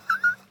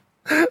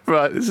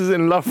 Right, this is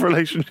in love,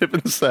 relationship,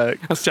 and sex.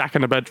 That's Jack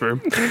in the bedroom.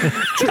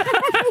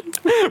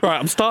 Right,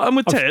 I'm starting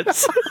with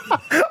tits.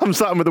 I'm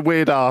starting with a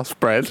weird ass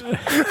spread.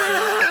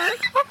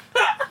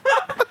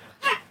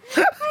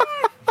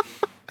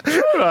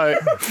 Right.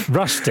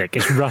 Rustic.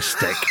 It's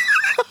rustic.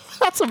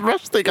 That's a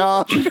rustic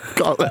arse you've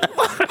got there.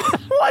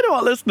 Why do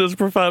our listeners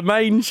prefer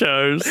main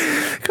shows?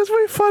 Because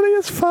we're funny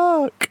as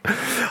fuck.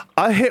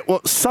 I hit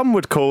what some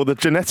would call the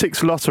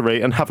genetics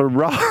lottery and have a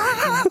run.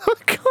 I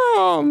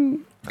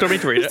can't. Do you want me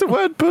to read It's the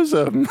word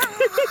bosom.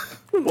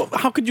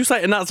 How could you say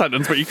it in that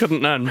sentence, but you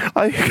couldn't then?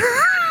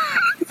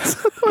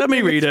 Let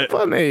me read it.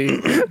 Funny.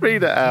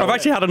 Read it out. I've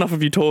actually had enough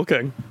of you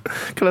talking.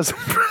 Can I have some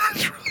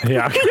bread?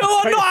 Yeah.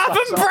 You're not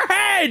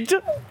having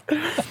bread!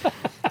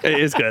 It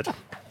is good.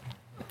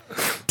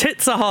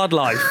 Tits a hard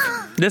life.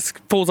 This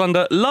falls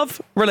under love,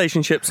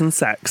 relationships, and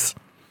sex.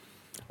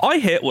 I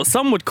hit what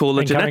some would call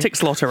a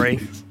genetics lottery.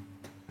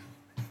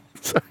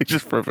 Sorry,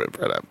 just for a bit of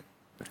bread out.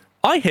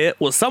 I hit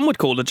what some would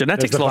call a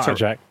genetics lottery.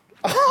 Jack.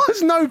 Oh,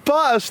 there's no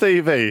butter,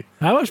 Stevie.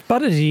 How much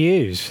butter do you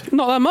use?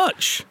 Not that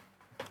much.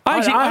 I I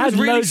was had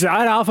really. loads. I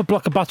had half a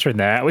block of butter in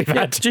there. We've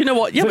Yeah, had. do you know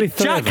what? Yeah, There's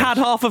but only Jack three of had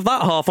us. half of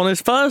that half on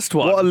his first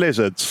one. What are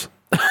lizards?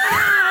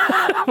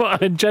 Well,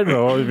 in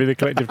general, what would be the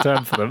collective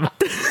term for them?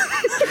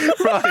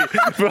 Right.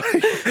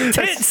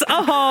 Tits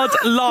a hard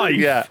life.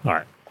 Yeah. All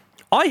right.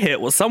 I hit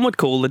what some would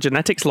call the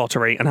genetics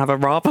lottery and have a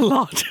rather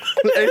large.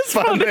 It's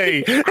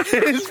funny.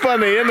 It's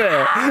funny, isn't it?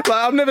 Like,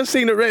 I've never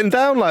seen it written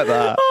down like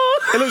that.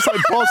 It looks like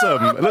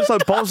bosom. It looks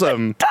like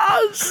bosom.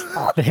 does.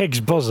 The Higgs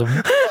bosom.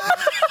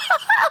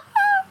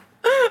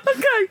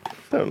 Okay.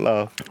 Don't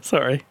laugh.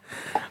 Sorry.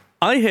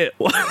 I hit.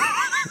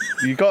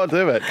 You got to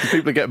do it because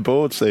people get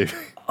bored, Steve.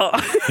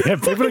 Yeah,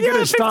 people are going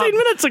to start. 15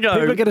 minutes ago.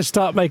 People are going to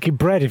start making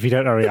bread if you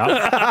don't hurry up.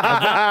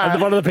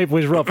 and one of the people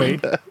is Robbie.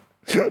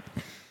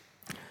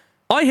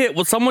 I hit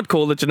what some would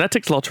call the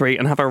genetics lottery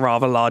and have a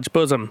rather large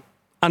bosom.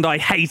 And I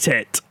hate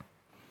it.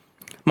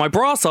 My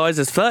bra size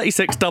is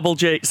 36 double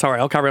G. Sorry,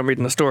 I'll carry on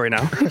reading the story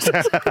now.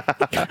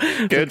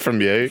 Good from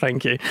you.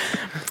 Thank you.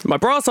 My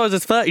bra size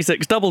is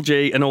 36 double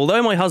G, and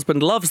although my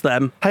husband loves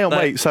them... Hang on, they-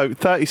 wait. So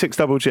 36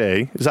 double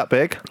G, is that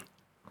big?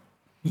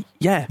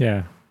 Yeah,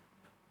 Yeah.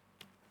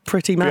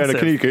 pretty Fiona, massive.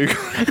 can you Google?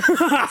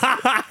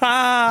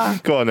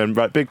 Go on then.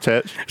 Right, big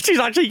tits. She's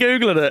actually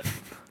Googling it.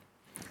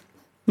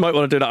 Might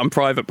want to do that on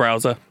private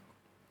browser.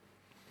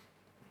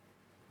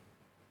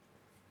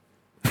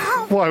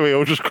 Why are we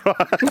all just crying?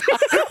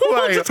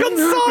 Wait, just gone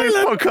this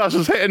silent. podcast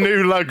has hit a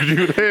new luxury.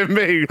 You would hear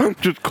me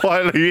just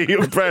quietly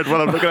eating bread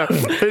while I'm looking at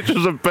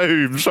pictures of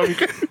boobs on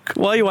Google.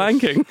 Why are you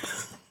wanking?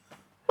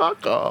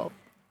 Fuck off.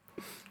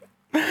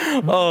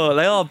 Oh,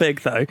 they are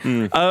big though.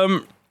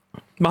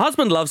 My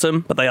husband loves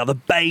them, but they are the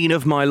bane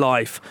of my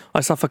life.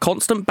 I suffer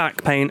constant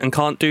back pain and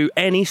can't do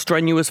any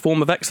strenuous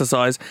form of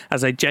exercise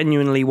as they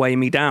genuinely weigh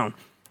me down.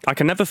 I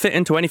can never fit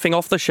into anything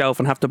off the shelf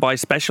and have to buy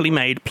specially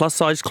made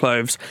plus-size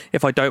clothes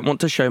if I don't want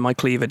to show my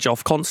cleavage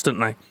off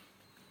constantly.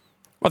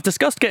 I've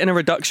discussed getting a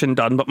reduction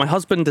done, but my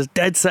husband is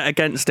dead set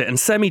against it and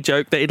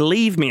semi-joked that he'd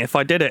leave me if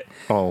I did it.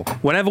 Oh.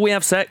 Whenever we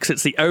have sex,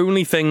 it's the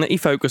only thing that he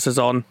focuses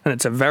on, and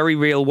it's a very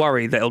real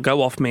worry that he'll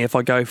go off me if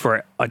I go for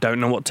it. I don't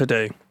know what to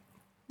do.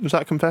 Was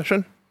that a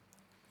confession?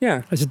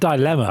 Yeah. It's a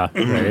dilemma,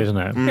 really, isn't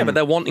it? Yeah, but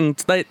they're wanting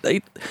to,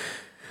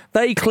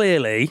 they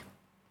clearly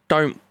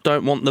don't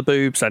want the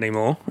boobs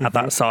anymore at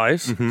that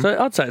size. So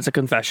I'd say it's a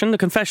confession. The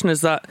confession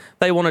is that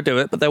they want to do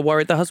it, but they're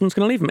worried their husband's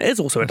going to leave them. It is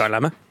also a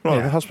dilemma.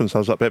 Well, the husband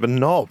sounds like a bit of a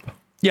knob.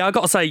 Yeah, I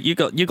got to say you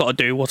got to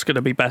do what's going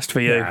to be best for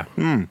you. Yeah.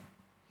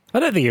 I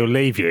don't think he'll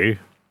leave you.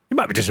 He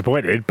might be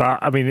disappointed, but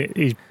I mean,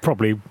 he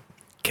probably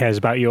cares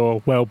about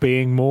your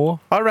well-being more.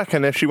 I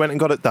reckon if she went and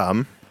got it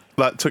done,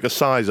 like took a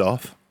size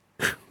off.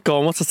 Go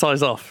on, what's the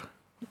size off?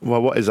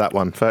 Well, what is that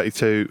one?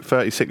 32,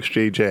 36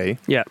 GG.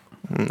 Yeah.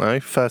 No,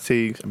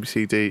 30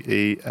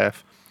 ABCDEF,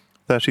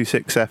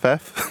 36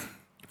 FF.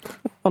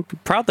 I'm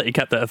proud that you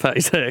kept it at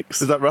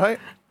 36. Is that right?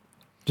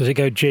 Does it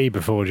go G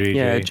before GG?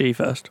 Yeah, G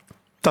first.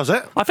 Does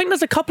it? I think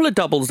there's a couple of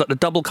doubles that the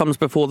double comes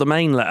before the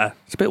main letter.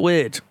 It's a bit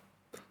weird.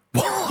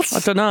 What? I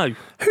don't know.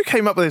 Who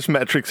came up with this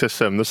metric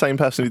system? The same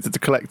person who did the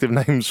collective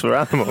names for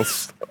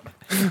animals.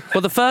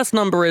 Well, the first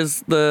number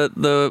is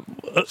the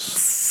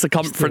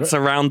circumference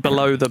around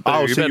below the boob,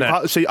 Oh, so isn't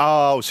it?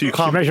 you You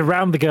can't. measure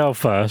round the girl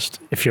first,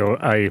 if you're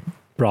a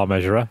bra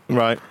measurer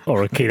Right.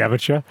 or a keen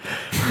amateur.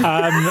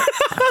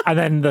 And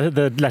then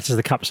the letters,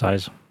 the cup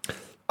size.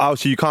 Oh,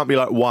 so you can't be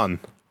like one.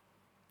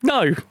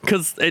 No,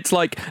 because it's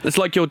like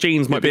your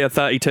jeans might be a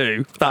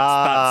 32.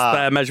 That's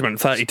their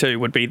measurement. 32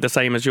 would be the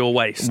same as your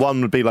waist.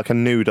 One would be like a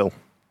noodle.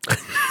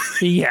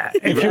 Yeah,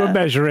 if you were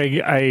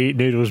measuring a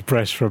noodle's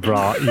breast for a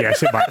bra,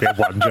 yes, it might be a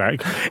one, Jack.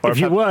 If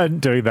you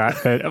weren't doing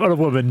that, then on a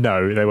woman,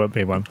 no, there won't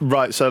be one.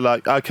 Right, so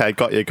like, okay,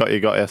 got you.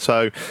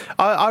 So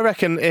I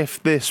reckon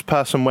if this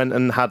person went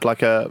and had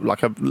had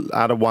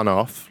a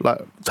one-off,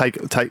 like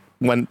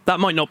went. That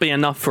might not be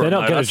enough for They're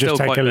them. not going to just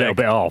take a little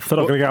bit off. They're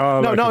not going to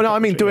go, oh, No, I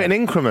mean do it in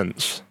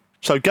increments.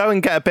 So go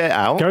and get a bit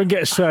out. Go and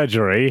get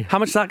surgery. How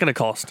much is that going to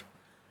cost?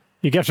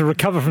 You get to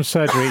recover from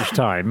surgery each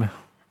time.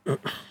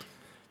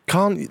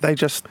 Can't they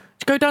just...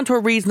 Go down to a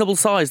reasonable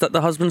size that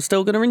the husband's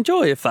still going to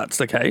enjoy, if that's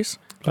the case.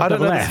 Like I don't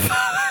double know.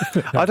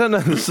 F. I don't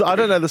know. I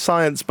don't know the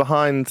science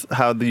behind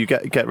how you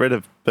get rid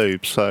of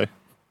boobs. So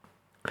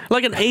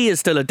Like an E is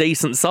still a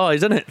decent size,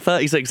 isn't it?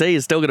 36E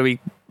is still going to be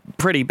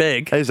pretty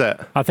big. is it?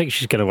 I think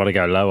she's going to want to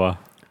go lower.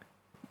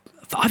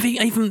 I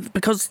think even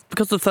because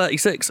of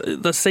 36,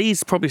 the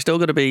C's probably still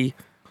going to be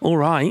all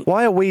right.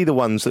 Why are we the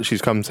ones that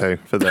she's come to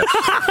for this?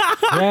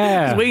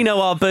 Yeah. We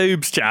know our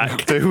boobs,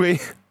 Jack. Do we?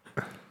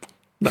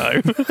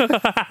 No.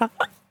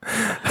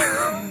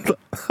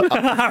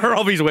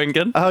 Robbie's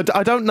winking. I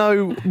don't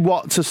know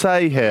what to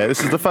say here.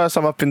 This is the first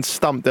time I've been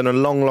stumped in a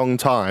long, long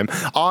time.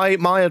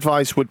 My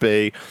advice would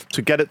be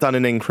to get it done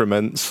in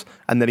increments,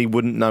 and then he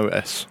wouldn't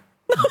notice.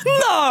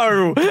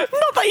 No! Not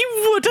that he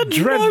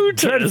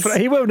wouldn't notice.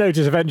 He will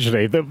notice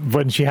eventually that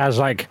when she has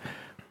like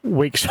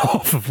weeks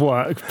off of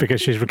work because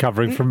she's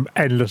recovering from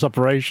endless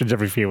operations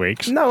every few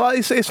weeks. No,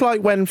 it's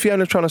like when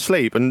Fiona's trying to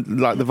sleep and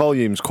like the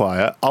volume's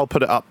quiet. I'll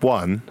put it up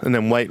one and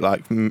then wait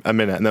like a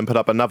minute and then put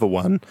up another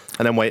one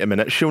and then wait a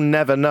minute. She'll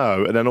never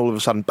know, and then all of a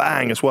sudden,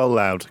 bang! It's well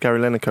loud. Gary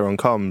Lineker on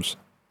comms.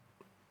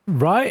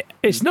 Right?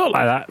 It's not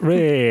like that,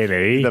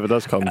 really. He never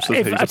does comms. Does he?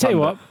 He's I a tell you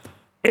pundit.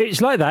 what,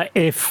 it's like that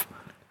if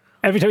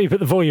every time you put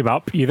the volume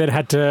up, you then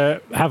had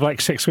to have like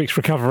 6 weeks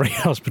recovery in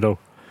hospital.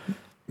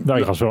 No,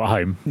 in hospital at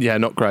home. Yeah,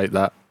 not great.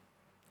 That.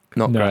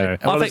 Not No.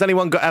 great. Well, has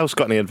anyone else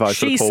got any advice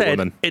for She the poor said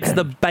woman? it's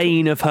the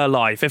bane of her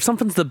life. If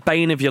something's the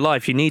bane of your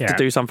life, you need to Yeah.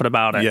 do something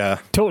about it. Yeah,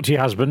 Talk to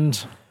your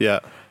husband. yeah,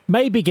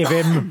 Maybe give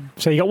him.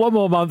 So you got 1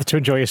 more month to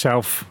enjoy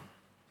yourself.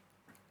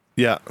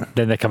 yeah.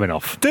 Then they're coming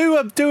off. Get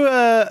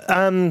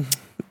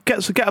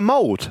a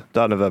mould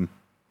done of them.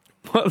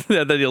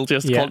 Then you'll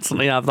just Yeah.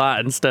 constantly have that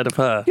instead of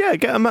her. Yeah,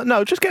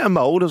 just get a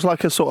mould as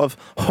like a sort of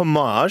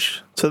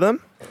homage to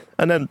them,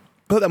 and then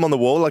put them on the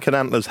wall like an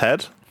antler's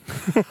head.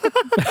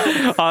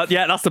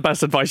 Yeah, that's the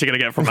best advice you're going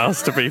to get from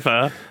us, to be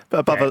fair.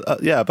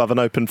 Above an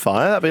open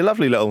fire. That'd be a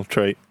lovely little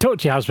treat. Talk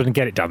to your husband and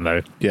get it done,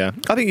 though. Yeah,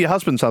 I think your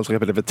husband sounds like a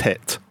bit of a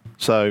tit.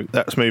 So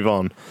let's move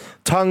on.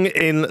 Tongue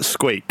in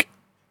squeak.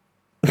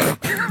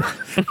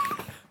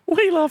 What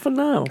are you laughing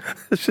now?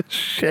 It's just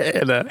shit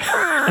in it.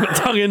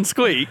 Tongue in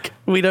squeak?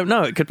 We don't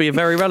know. It could be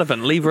very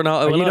relevant. Leave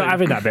Renato Are you alone. not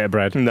having that bit of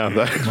bread? No,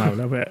 no. No, a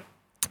little bit.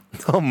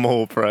 Oh,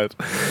 more bread.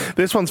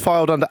 This one's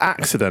filed under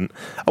accident.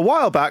 A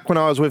while back, when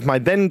I was with my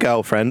then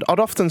girlfriend, I'd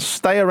often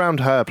stay around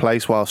her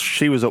place whilst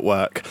she was at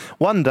work.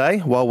 One day,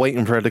 while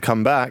waiting for her to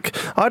come back,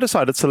 I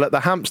decided to let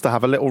the hamster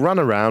have a little run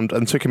around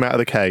and took him out of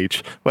the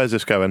cage. Where's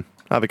this going?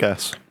 Have a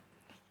guess.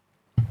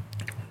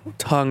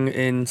 Tongue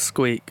in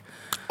squeak.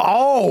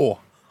 Oh!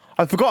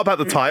 I forgot about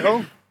the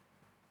title.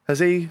 Has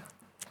he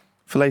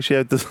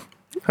fellatioed the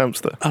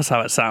hamster? That's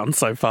how it sounds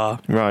so far.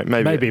 Right,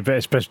 maybe. But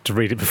it's best to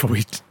read it before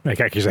we make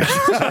accusations.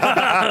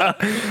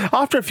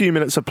 After a few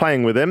minutes of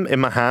playing with him in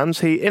my hands,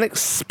 he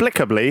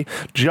inexplicably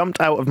jumped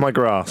out of my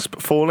grasp,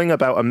 falling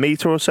about a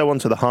metre or so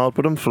onto the hard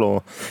wooden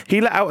floor. He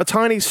let out a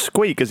tiny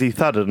squeak as he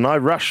thudded, and I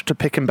rushed to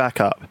pick him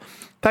back up.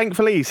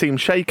 Thankfully, he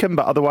seemed shaken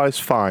but otherwise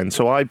fine,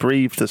 so I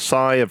breathed a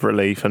sigh of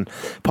relief and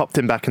popped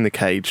him back in the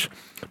cage.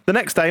 The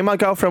next day, my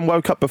girlfriend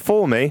woke up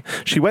before me.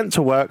 She went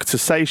to work to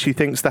say she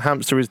thinks the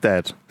hamster is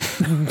dead.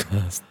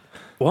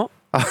 What?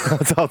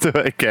 I'll do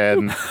it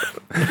again.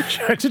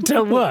 Trying to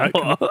tell work.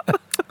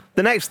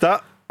 The next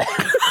up...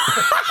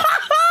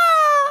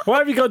 Why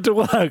have you gone to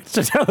work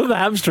to tell them the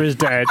hamster is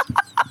dead?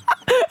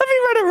 Have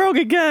you read it wrong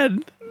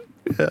again?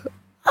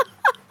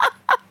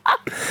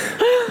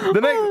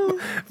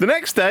 The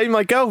next day,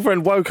 my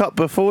girlfriend woke up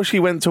before she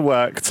went to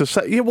work to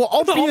say, "Yeah, well,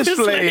 obviously,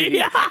 Obviously,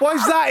 yeah. Why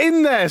is that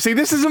in there? See,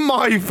 this isn't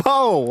my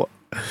fault.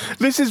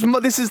 This is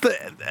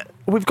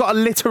we've got a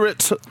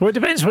literate." Well, it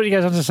depends what you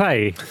guys want to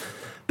say.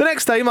 The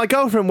next day, my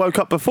girlfriend woke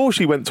up before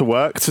she went to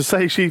work to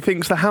say she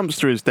thinks the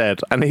hamster is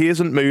dead and he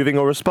isn't moving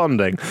or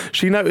responding.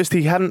 She noticed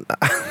he hadn't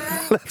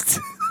left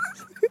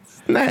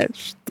his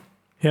nest.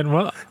 Yeah,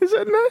 what? Is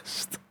it a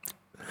nest?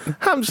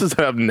 Hamsters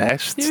don't have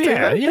nests. do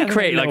they? They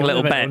create like a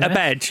little bit bed. of A nest.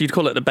 bed. You'd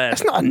call it the bed.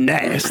 It's not a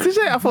nest, is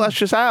it? I thought that's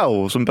just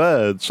owls and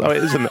birds. Oh, it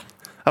isn't.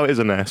 Oh, it is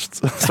a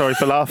nest. Sorry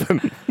for laughing.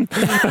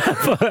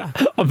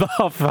 On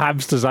behalf of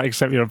hamsters, I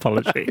accept your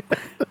apology.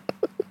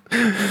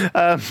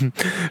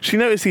 She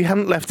noticed he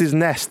hadn't left his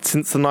nest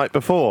since the night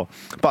before,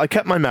 but I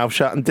kept my mouth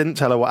shut and didn't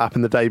tell her what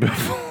happened the day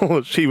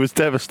before. She was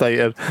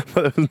devastated,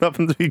 but there was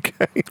nothing to be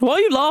gained. Why are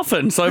you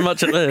laughing so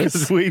much at Because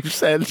this? we've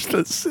said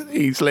that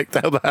he's licked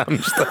out the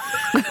hamster.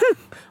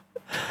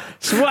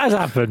 So what has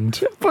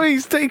happened? But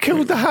he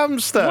killed the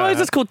hamster. Why is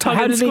this called tongue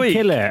How in did he squeak?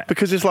 kill it?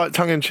 Because it's like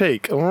tongue in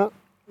cheek. No,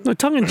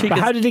 tongue in cheek. But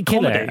is how did he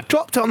kill comedy. it?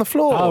 Dropped it on the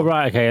floor. Oh,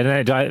 right, okay. And then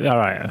it died. All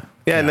right.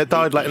 Yeah, and it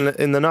died like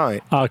in the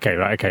night. Okay,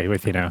 right, okay.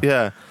 With you now.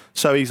 Yeah.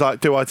 So he's like,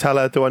 do I tell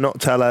her? Do I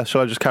not tell her?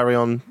 Shall I just carry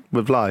on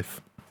with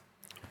life?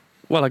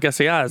 Well, I guess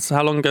he has.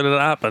 How long ago did it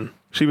happen?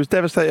 She was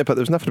devastated, but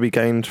there was nothing to be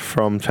gained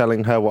from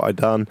telling her what I'd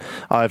done.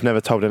 I've never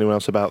told anyone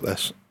else about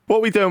this. What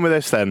are we doing with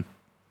this then?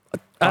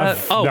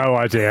 No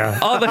idea.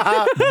 Are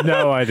they,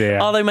 No idea.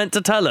 are they meant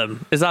to tell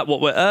him? Is that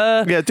what we're...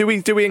 Yeah, do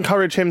we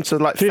encourage him to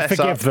like Do you fess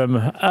forgive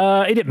up?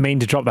 them? He didn't mean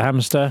to drop the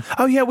hamster.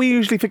 Oh yeah, we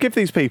usually forgive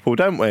these people,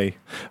 don't we?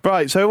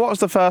 Right. So what was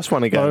the first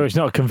one again? Well, it's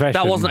not a confession.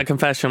 That wasn't a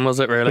confession, was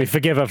it, We really?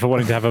 forgive her for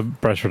wanting to have a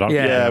breast reduction.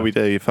 yeah, we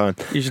do. You're fine.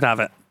 You should have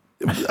it.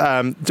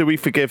 Do we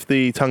forgive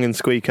the tongue and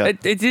squeaker?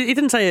 He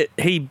didn't say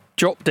he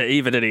dropped it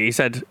either, did he? He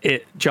said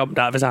it jumped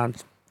out of his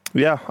hands.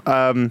 Yeah.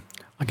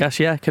 I guess,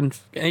 yeah.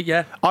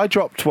 Yeah. I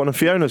dropped one of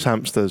Fiona's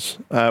hamsters,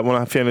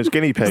 one of Fiona's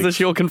guinea Is pigs. this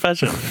your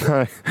confession?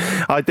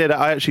 I did.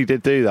 I actually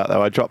did do that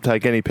though. I dropped her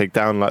guinea pig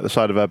down like the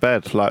side of her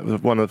bed. Like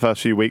one of the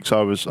first few weeks,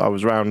 I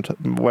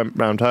went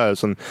round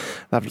hers and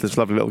had this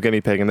lovely little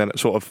guinea pig, and then it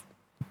sort of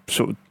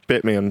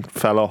bit me and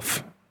fell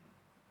off.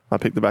 I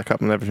picked it back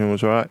up and everything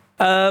was all right.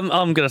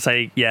 I'm gonna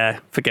say, yeah,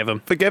 forgive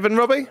him. Forgiven,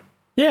 Robbie?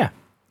 Yeah.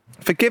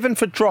 Forgiven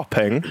for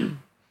dropping,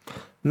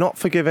 not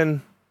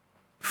forgiven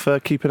for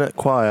keeping it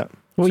quiet.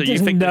 Well, So he you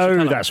doesn't think they should know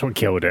tell him? that's what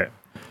killed it.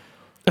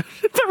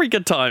 Very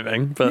good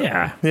timing, but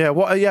Yeah. Yeah.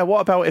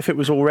 What about if it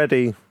was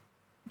already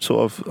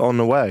sort of on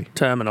the way?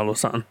 terminal or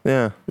something.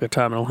 Yeah. A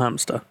terminal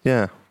hamster.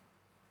 Yeah.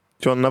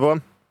 Do you want another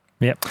one?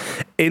 Yep.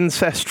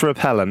 Incest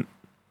repellent.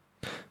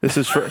 This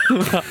is for.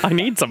 I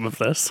need some of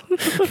this.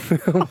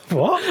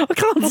 What? I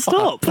can't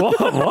stop. What?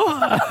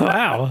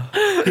 Wow.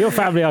 Your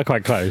family are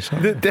quite close.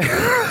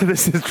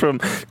 This is from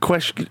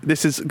question.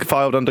 This is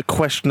filed under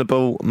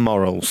questionable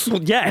morals.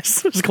 Well,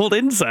 yes, it's called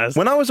incest.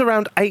 When I was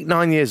around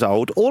 8-9 years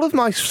old, all of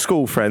my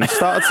school friends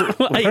started to.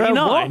 What,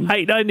 89?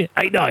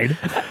 89.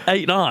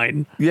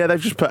 8-9. Yeah,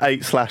 they've just put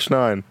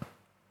 8/9.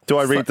 Do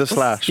I read the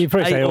slash? You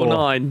probably 8 say or or.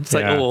 9. Say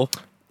Yeah. or.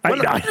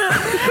 89.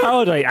 How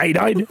old are you?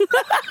 89.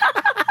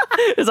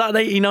 Is that an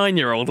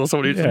 89-year-old or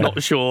someone who's Yeah.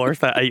 not sure if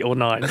they're 8 or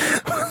 9?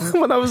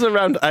 When I was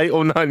around 8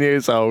 or 9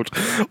 years old,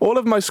 all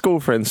of my school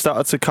friends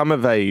started to come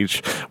of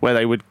age where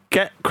they would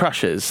get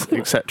crushes,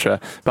 etc.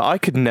 But I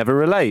could never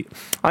relate.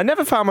 I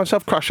never found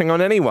myself crushing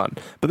on anyone,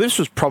 but this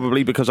was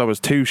probably because I was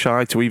too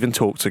shy to even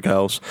talk to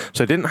girls,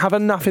 so I didn't have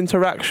enough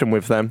interaction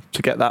with them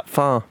to get that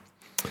far.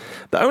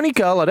 The only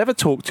girl I'd ever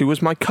talked to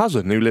was my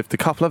cousin, who lived a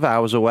couple of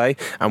hours away,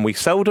 and we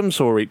seldom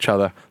saw each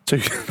other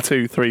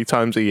 2-3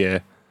 times a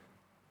year.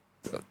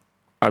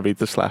 I read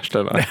the slash,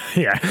 don't I?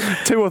 Yeah.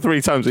 2 or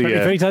 3 times a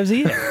year. 3 times a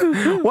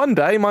year. One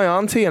day, my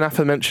auntie and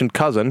aforementioned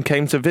cousin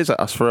came to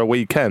visit us for a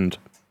weekend.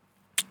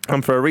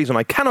 And for a reason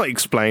I cannot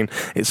explain,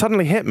 it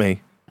suddenly hit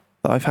me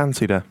that I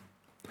fancied her.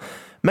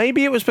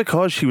 Maybe it was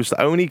because she was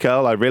the only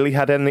girl I really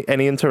had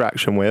any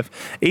interaction with.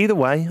 Either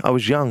way, I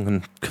was young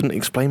and couldn't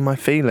explain my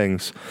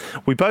feelings.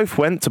 We both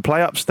went to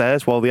play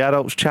upstairs while the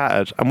adults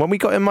chatted, and when we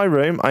got in my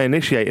room, I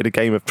initiated a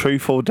game of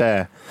truth or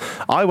dare.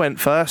 I went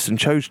first and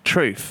chose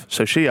truth,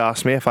 so she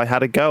asked me if I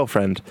had a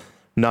girlfriend.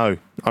 No,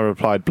 I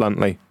replied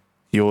bluntly.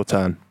 Your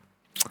turn.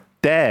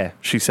 Dare,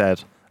 she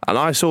said, and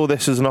I saw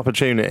this as an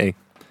opportunity.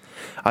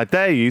 I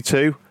dare you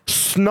to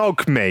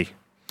snog me.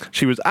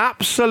 She was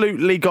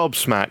absolutely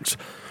gobsmacked.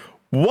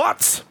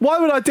 What? Why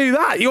would I do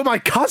that? You're my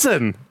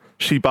cousin,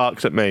 she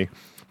barked at me.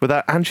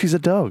 And she's a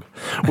dog.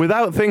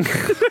 Without thinking,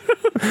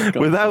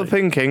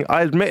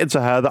 I admitted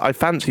to her that I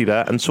fancied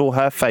her and saw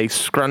her face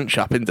scrunch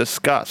up in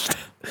disgust.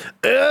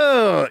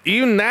 Ugh,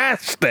 you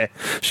nasty,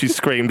 she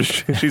screamed.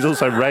 She's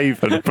also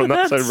Raven from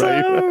That's So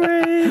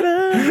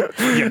Raven.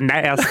 You're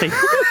nasty.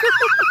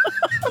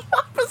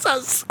 What's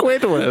that,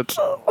 Squidward?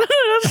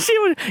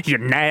 You're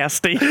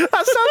nasty.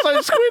 That sounds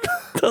like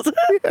Squidward. Does it?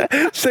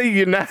 Yeah. See,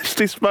 you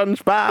nasty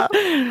SpongeBob.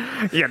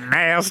 You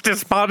nasty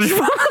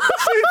SpongeBob.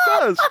 It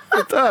does.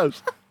 It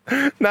does.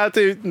 Now,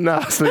 dude, no,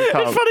 It's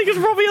funny because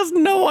Robbie has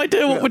no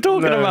idea what we're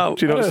talking about.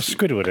 Do you know What what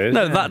Squidward is?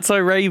 No, That's So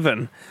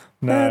Raven.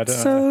 No, I That's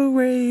don't so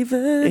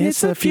Raven.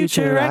 It's the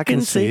future I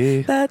can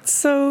see. That's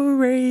so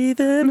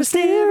Raven.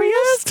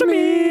 Mysterious to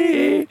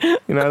me.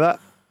 You know that?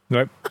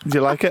 Nope. Do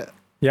you like it?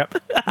 Yep.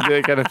 Do it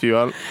again if you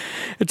want.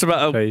 It's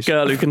about a Please.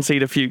 girl who can see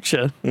the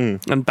future,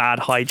 and bad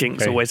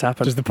hijinks always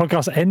happen. Does the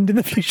podcast end in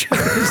the future?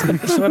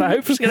 That's what I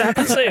hope is going to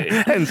happen soon.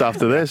 Ends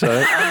after this,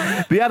 I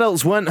think. The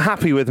adults weren't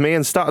happy with me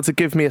and started to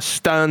give me a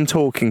stern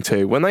talking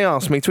to. When they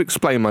asked me to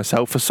explain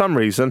myself, for some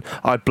reason,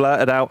 I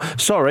blurted out,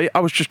 sorry,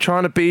 I was just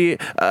trying to be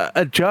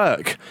a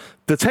jerk.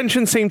 The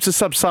tension seemed to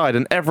subside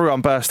and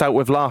everyone burst out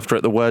with laughter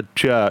at the word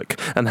jerk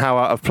and how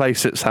out of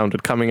place it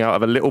sounded coming out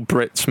of a little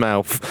Brit's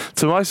mouth.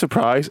 To my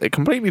surprise, it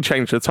completely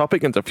changed the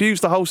topic and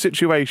diffused the whole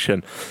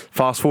situation.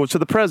 Fast forward to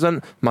the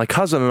present, my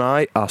cousin and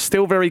I are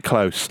still very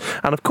close.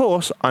 And of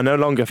course, I no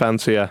longer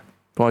fancy her.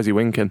 Why is he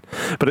winking?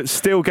 But it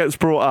still gets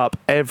brought up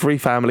every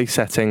family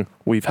setting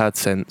we've had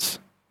since.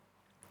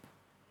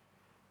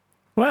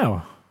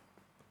 Wow.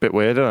 Bit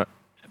weird, isn't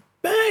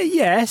it?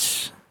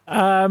 Yes.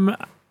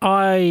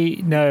 I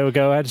know a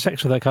girl who had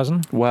sex with her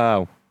cousin.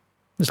 Wow.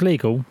 It's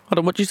legal. Hold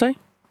on, what did you say?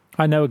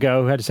 I know a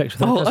girl who had sex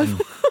with her Oh, cousin.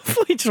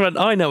 We just went,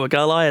 I know a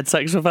girl, I had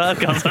sex with her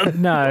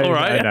cousin. No, All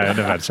right. no, I've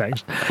never had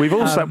sex. We've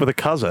all slept with a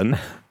cousin,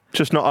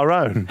 just not our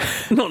own.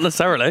 Not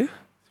necessarily.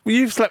 Well,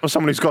 you've slept with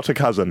someone who's got a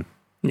cousin.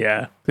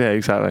 Yeah. Yeah,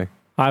 exactly.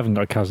 I haven't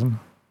got a cousin.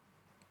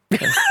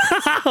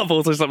 I've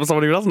also slept with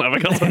someone who doesn't have a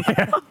cousin.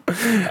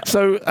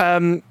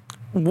 So,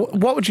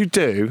 what would you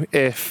do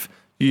if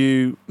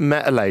you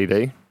met a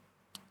lady,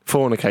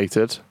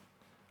 fornicated,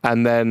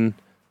 and then,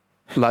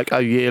 like,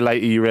 a year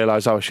later you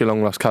realise, oh, she's your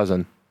long-lost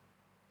cousin?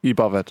 You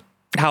bothered?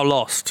 How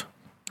lost?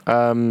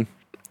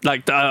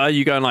 Like, are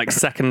you going like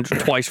second,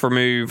 twice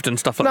removed and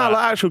stuff like No, that?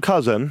 like actual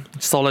cousin.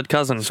 Solid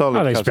cousin. Solid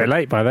Well, it's a cousin. bit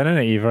late by then,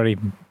 isn't it? You've already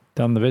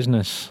done the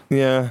business.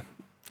 Yeah.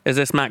 Is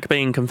this Mac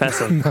Bean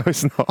confessing? No,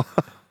 it's not.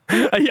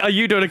 Are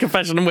you doing a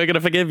confession and we're going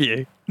to forgive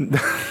you?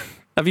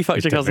 Have you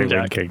fucked your cousin,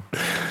 Jack? Winking.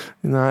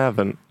 No, I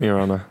haven't, Your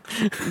Honour.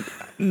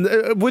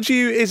 Would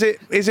you? Is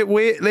it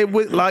weird?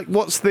 Like,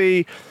 what's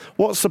the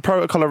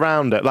protocol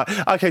around it? Like,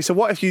 okay, so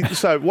what if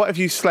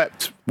you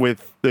slept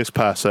with this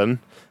person,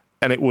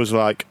 and it was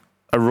like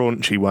a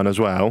raunchy one as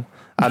well,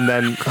 and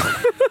then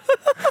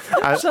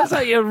Sounds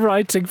like you're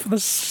writing for the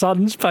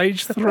Sun's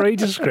page 3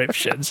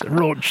 descriptions.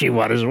 Raunchy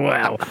one as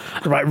well.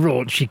 Right,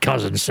 raunchy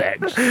cousin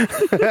sex.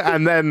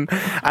 and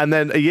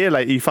then a year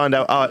later you find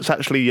out, oh, it's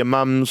actually your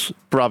mum's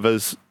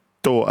brother's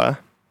daughter,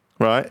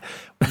 right?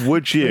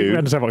 Would You you?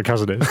 understand what a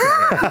cousin is?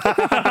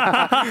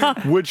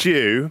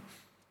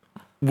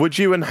 Would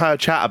you and her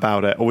chat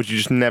about it, or would you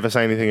just never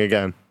say anything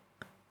again?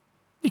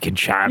 You can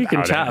chat You about can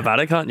it. chat about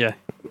it, can't you?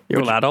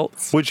 You're all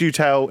adults. Would you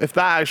tell if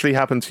that actually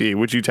happened to you?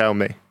 Would you tell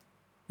me?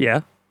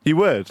 Yeah. You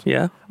would.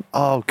 Yeah.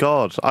 Oh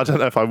God, I don't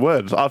know if I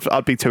would.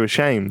 I'd be too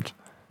ashamed.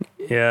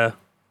 Yeah.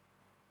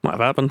 Might have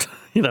happened.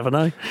 You never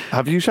know.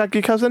 Have you shagged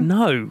your cousin?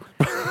 No.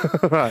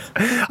 Right.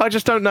 I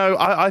just don't know.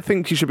 I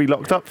think you should be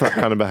locked up for that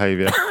kind of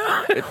behaviour.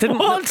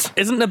 What?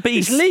 Isn't the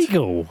Beast It's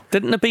legal.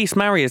 Didn't the Beast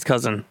marry his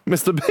cousin?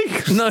 Mr.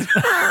 Beast? No.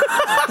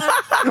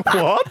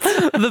 What?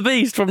 The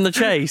Beast from The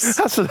Chase.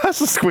 That's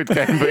a Squid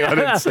Game bit. I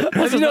didn't see.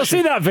 Have you not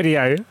seen that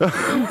video?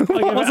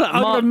 What was that?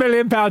 I'll give Mark, £1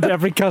 million to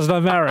every cousin I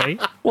marry.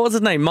 what was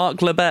his name? Mark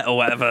Lebet or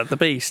whatever. The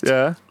Beast.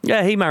 Yeah.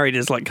 Yeah, he married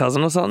his like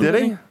cousin or something. Did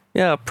didn't he?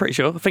 Yeah, I'm pretty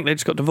sure. I think they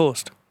just got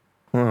divorced.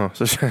 Oh,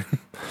 it's a shame.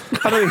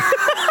 I don't.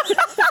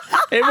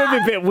 It would be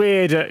a bit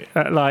weird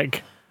at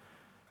like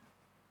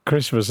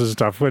Christmas and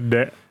stuff, wouldn't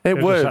it? It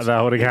Just would. sat there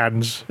holding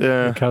hands.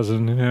 Yeah. Your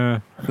cousin, yeah.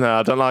 No,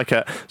 I don't like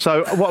it.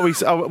 So what we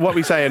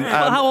saying?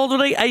 Well, how old were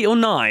they? 8 or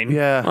 9?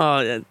 Yeah.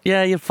 Oh,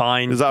 yeah, you're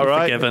fine. Is that all You're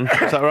right? Forgiven.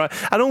 Is that all right?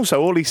 And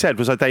also, all he said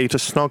was, "I dare you to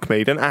snog me."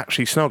 He didn't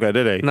actually snog her,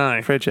 did he?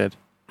 No. Frigid.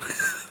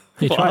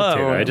 He tried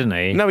to, Whoa. though, didn't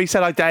he? No, he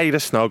said, "I dare you to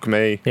snog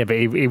me." Yeah, but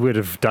he would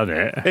have done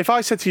it. If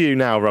I said to you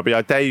now, Robbie,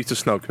 "I dare you to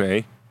snog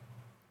me,"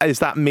 is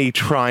that me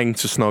trying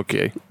to snog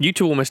you? You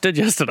two almost did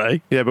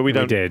yesterday. Yeah, but we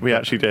don't. did, We but-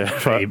 actually did.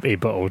 He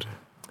bottled.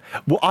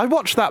 Well, I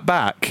watched that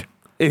back.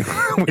 We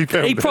filmed He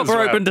it as proper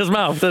well. opened his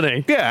mouth,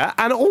 didn't he? Yeah,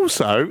 and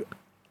also,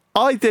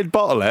 I did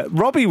bottle it.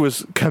 Robbie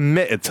was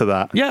committed to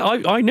that. Yeah,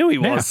 I knew he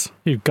was.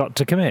 Yeah, you've got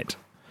to commit.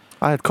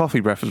 I had coffee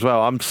breath as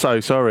well. I'm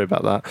so sorry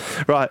about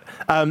that. Right,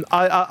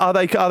 are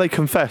they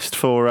confessed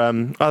for?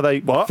 Are they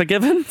what?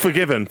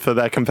 Forgiven for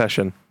their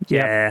confession.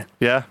 Yeah.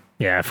 Yeah,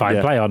 Yeah, fine.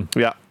 Yeah. Play on.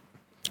 yeah.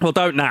 Well,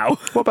 don't now.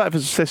 What about if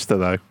it's a sister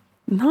though?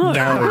 No.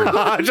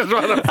 I just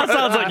want to. That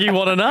sounds like you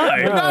want to know.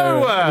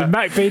 No, Did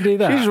Mac B do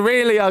that? she's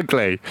really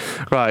ugly.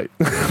 Right,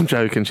 I'm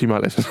joking. She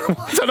might listen.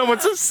 I don't know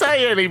what to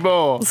say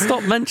anymore.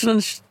 Stop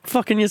mentioning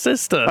fucking your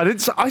sister. I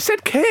didn't. I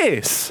said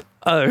kiss,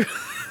 Oh.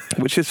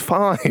 which is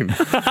fine.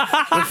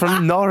 We're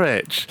from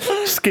Norwich.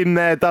 Skin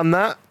there, done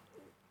that.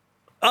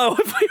 Oh,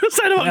 I thought you were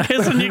saying about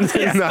kissing your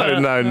sister.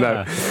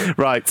 No.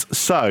 Right,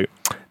 so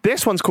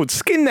this one's called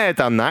Skin There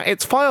Done That.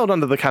 It's filed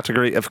under the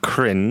category of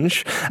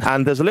cringe,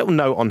 and there's a little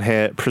note on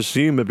here,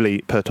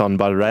 presumably put on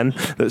by Ren,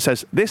 that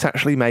says, "This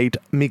actually made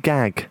me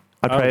gag.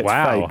 I pray it's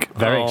wow. fake."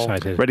 Very Oh.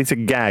 excited. Ready to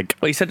gag.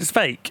 Well, you said it's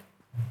fake.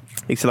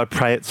 He said, "I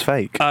pray it's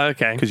fake." Oh,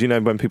 okay. Because, you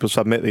know, when people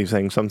submit these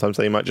things, sometimes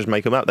they might just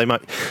make them up. They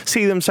might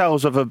see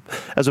themselves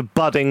as a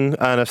budding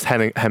Ernest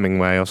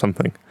Hemingway or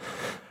something.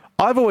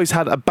 "I've always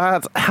had a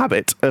bad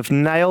habit of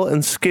nail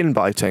and skin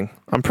biting.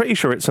 I'm pretty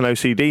sure it's an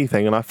OCD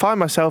thing, and I find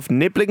myself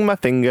nibbling my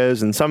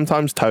fingers and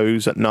sometimes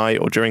toes at night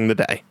or during the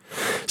day.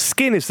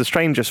 Skin is the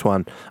strangest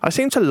one. I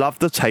seem to love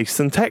the taste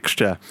and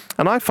texture,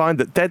 and I find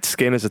that dead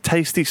skin is a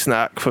tasty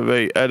snack for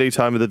the early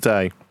time of the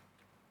day.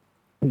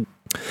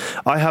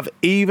 I have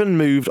even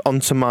moved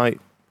onto my...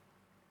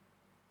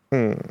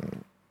 I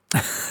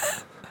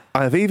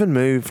have even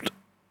moved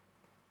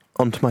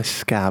onto my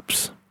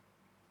scabs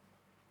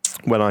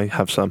when I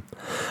have some.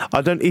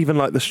 I don't even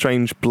like the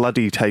strange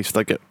bloody taste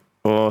I get.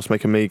 Oh, it's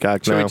making me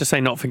gag Shall now. we just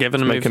say not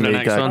forgiven and move making to the me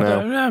next gag one?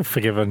 now. No,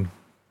 forgiven.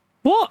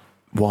 What?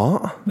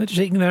 What? They're just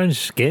eating their own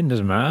skin,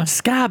 doesn't matter.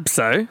 Scabs,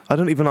 though? I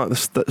don't even like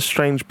the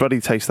strange bloody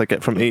taste I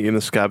get from eating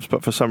the scabs,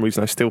 but for some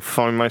reason I still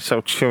find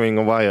myself chewing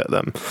away at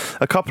them.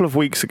 A couple of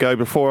weeks ago,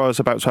 before I was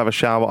about to have a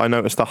shower, I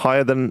noticed a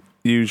higher than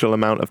usual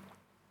amount of...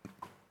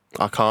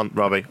 I can't,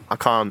 Robbie. I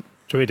can't.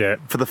 Should we do it?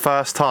 For the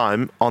first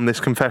time on this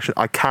confession,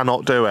 I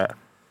cannot do it.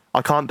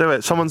 I can't do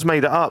it. Someone's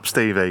made it up,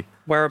 Stevie.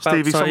 Whereabouts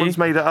Stevie, are someone's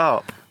you? made it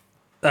up.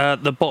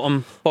 The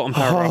bottom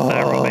paragraph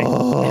there,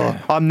 Robbie.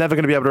 I'm never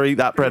going to be able to eat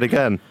that bread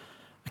again.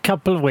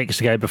 couple of weeks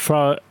ago, before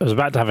I was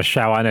about to have a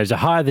shower, I noticed a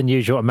higher than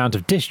usual amount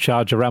of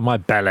discharge around my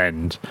bell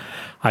end.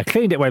 I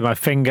cleaned it with my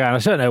finger, and I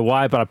don't know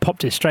why, but I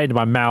popped it straight into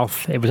my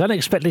mouth. It was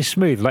unexpectedly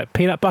smooth, like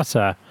peanut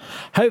butter.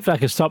 Hopefully I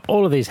can stop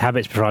all of these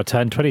habits before I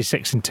turn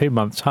 26 in 2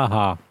 months.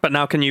 Ha. But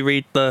now can you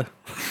read the...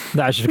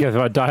 No, I should go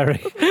through my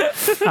diary.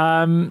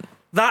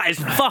 That is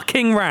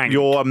fucking rank.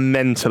 You're a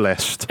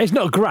mentalist. It's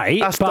not great.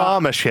 That's but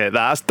Dharma shit.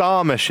 That's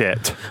Dharma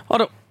shit. I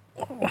don't...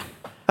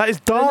 That is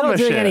they're Dharma not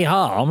doing shit. any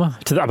harm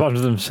to that part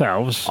of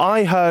themselves.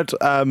 I heard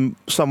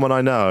someone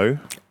I know.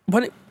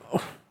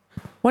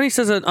 When he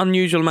says an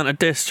unusual amount of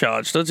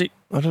discharge, does he...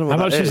 I don't know what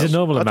How that much is a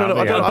normal I don't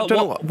amount, know. Leo? I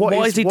don't know.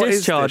 Why is he what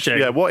discharging?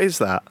 Yeah, what is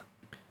that?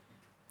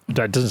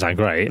 That doesn't sound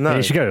great. No.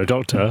 You should go to a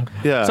doctor.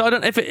 Yeah. So I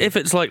don't... If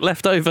it's like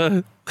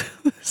leftover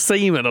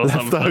semen or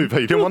something.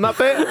 Leftover. You didn't want that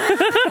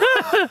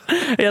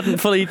bit? He hadn't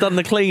fully done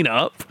the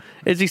clean-up.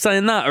 Is he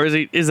saying that? Or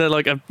is there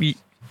like a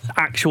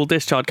actual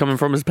discharge coming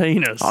from his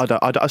penis?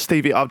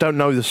 Stevie, I don't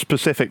know the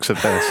specifics of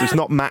this. It's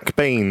not Mac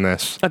Bean,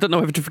 this. I don't know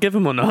whether to forgive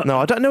him or not. No,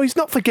 I don't know. He's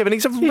not forgiven.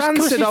 He's a Of course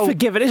rancid he's old...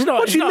 forgiven. It's not,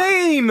 What it's do you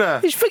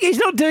not- mean? He's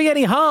not doing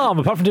any harm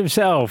apart from to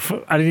himself,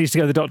 and he needs to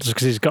go to the doctors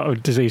because he's got a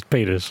diseased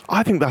penis.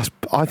 I think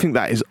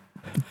that is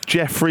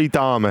Jeffrey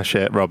Dahmer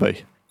shit,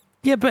 Robbie.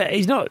 Yeah, but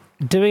he's not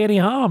doing any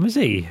harm, is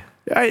he?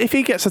 If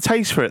he gets a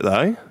taste for it,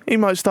 though, he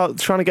might start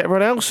trying to get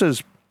everyone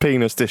else's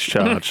penis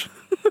discharge.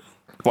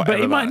 But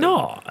he might that is.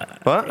 not.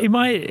 What? He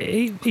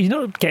might. He's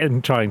not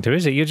trying to,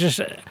 is he? You're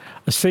just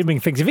assuming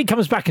things. If he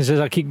comes back and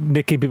says, "I keep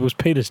nicking people's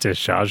penis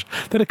discharge,"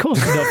 then of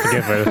course he's not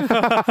forgiven.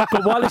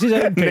 But while it's his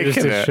own penis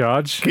Nicking it.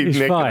 discharge, Keep he's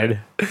nicking fine.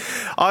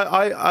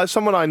 I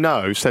someone I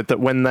know said that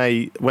when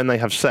they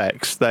have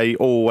sex, they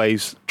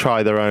always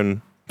try their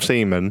own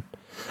semen.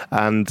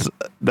 And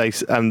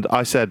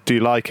I said, "Do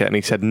you like it?" And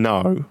he said,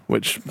 "No,"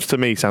 which to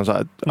me sounds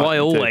like Why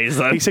always,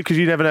 though? He said, "Because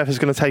you never know if it's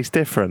going to taste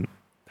different."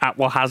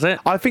 What has it?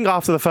 I think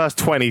after the first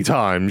 20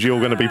 times, you're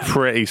going to be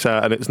pretty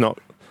certain it's not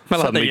I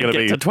like that suddenly you'd going to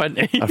get be to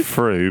 20. a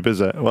froob,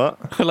 is it? What?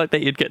 I like that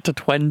you'd get to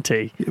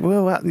 20.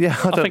 Well, yeah,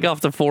 I think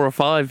after 4 or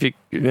 5,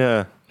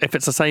 yeah. if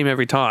it's the same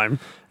every time,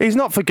 He's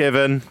not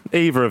forgiven,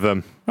 either of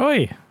them.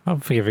 Oi, I'm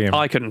forgiving him.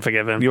 I couldn't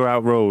forgive him. You're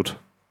outruled.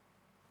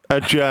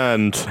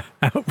 Adjourned.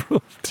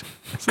 Outruled.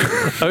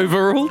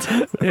 Overruled?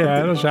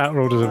 Yeah, that's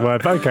outruled as a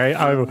word. But okay,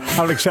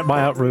 I'll accept my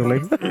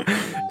outruling.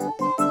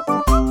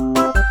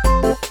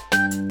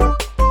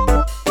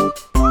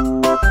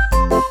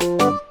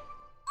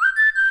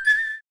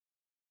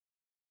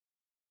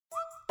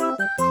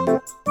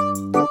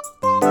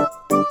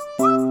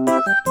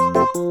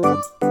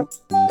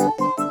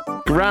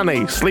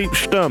 Granny, sleep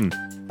stum.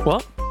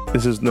 What?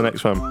 This is the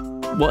next one.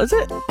 What is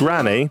it?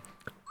 Granny,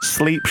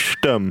 sleep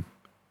stum.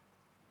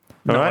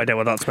 No All right? idea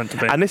what that's meant to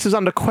be. And this is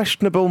under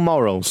questionable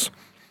morals.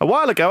 A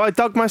while ago, I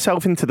dug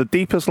myself into the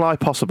deepest lie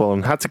possible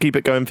and had to keep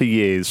it going for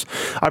years.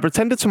 I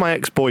pretended to my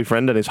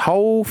ex-boyfriend and his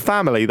whole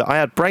family that I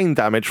had brain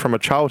damage from a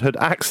childhood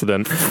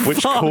accident,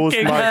 which caused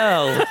Fucking my...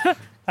 hell.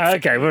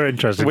 Okay, we're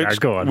interested now.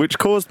 Go on. Which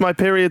caused my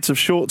periods of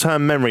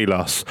short-term memory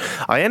loss.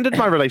 I ended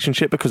my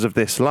relationship because of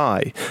this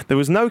lie. There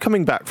was no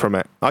coming back from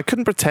it. I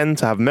couldn't pretend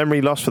to have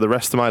memory loss for the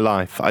rest of my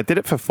life. I did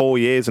it for 4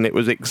 years and it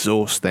was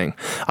exhausting.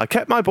 I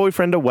kept my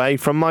boyfriend away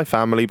from my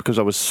family because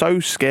I was so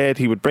scared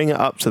he would bring it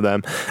up to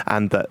them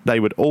and that they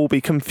would all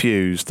be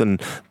confused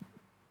and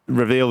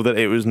reveal that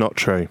it was not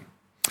true.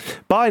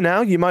 By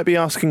now, you might be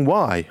asking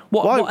why.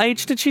 Why? What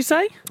age did she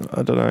say?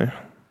 I don't know.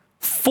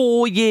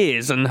 4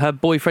 years and her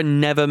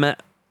boyfriend never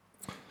met.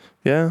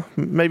 Yeah,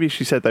 maybe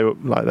she said they're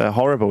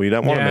horrible. You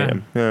don't want to meet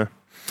them.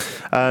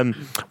 Yeah.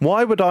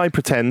 Why would I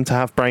pretend to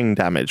have brain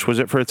damage? Was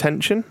it for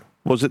attention?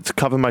 Was it to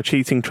cover my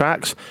cheating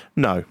tracks?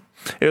 No.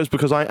 It was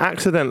because I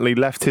accidentally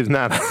left his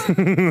nan at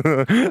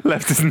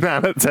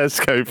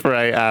Tesco for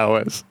 8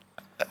 hours.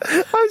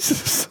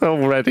 That's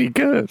already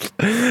good.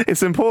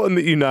 It's important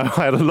that you know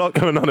I had a lot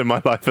going on in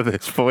my life at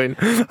this point.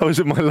 I was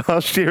in my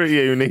last year at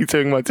uni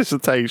doing my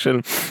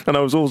dissertation, and I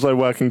was also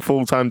working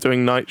full-time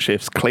doing night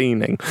shifts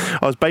cleaning.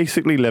 I was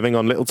basically living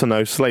on little to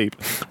no sleep.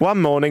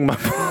 One morning, my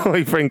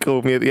boyfriend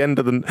called me at the end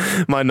of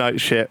my night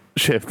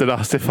shift and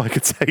asked if I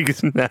could take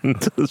his nan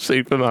to the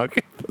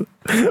supermarket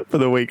for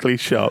the weekly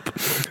shop.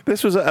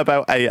 This was at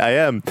about 8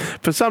 a.m.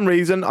 For some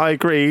reason, I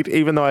agreed,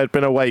 even though I had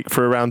been awake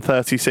for around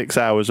 36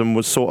 hours and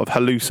was sort of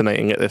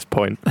hallucinating at this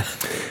point.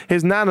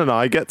 His nan and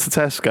I get to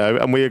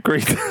Tesco and we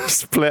agreed to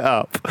split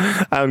up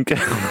and get,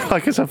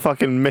 like it's a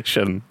fucking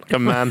mission, like a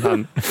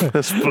manhunt,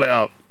 to split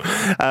up.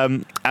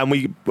 And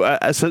we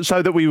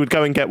so that we would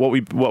go and get what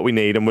we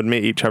need and would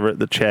meet each other at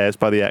the chairs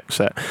by the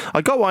exit.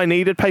 I got what I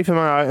needed, paid for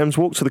my items,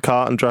 walked to the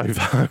car and drove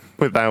home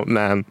without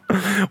Nan.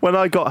 When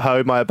I got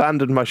home, I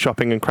abandoned my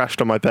shopping and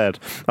crashed on my bed.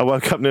 I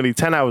woke up nearly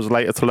 10 hours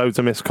later to loads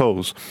of missed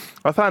calls.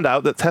 I found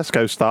out that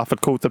Tesco staff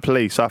had called the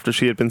police after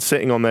she had been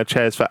sitting on their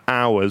chairs for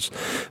hours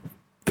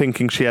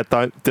thinking she had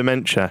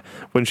dementia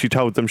when she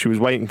told them she was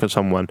waiting for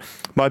someone.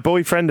 My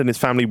boyfriend and his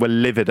family were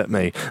livid at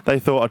me. They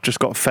thought I'd just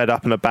got fed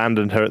up and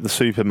abandoned her at the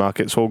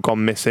supermarkets or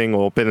gone missing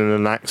or been in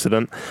an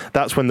accident.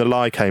 That's when the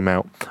lie came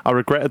out. I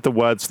regretted the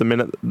words the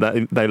minute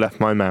that they left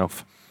my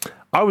mouth.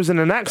 I was in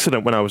an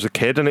accident when I was a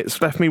kid and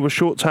it's left me with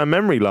short-term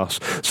memory loss.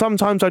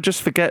 Sometimes I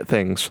just forget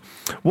things.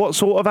 What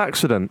sort of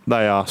accident?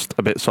 They asked,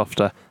 a bit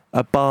softer.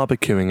 A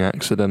barbecuing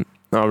accident,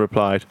 I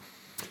replied.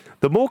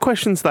 The more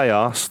questions they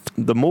asked,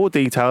 the more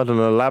detailed and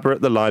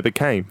elaborate the lie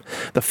became.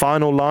 The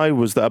final lie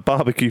was that a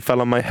barbecue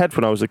fell on my head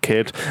when I was a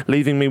kid,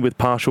 leaving me with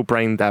partial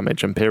brain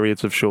damage and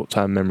periods of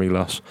short-term memory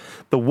loss.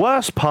 The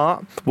worst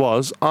part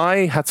was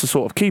I had to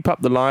sort of keep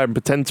up the lie and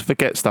pretend to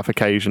forget stuff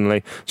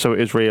occasionally, so it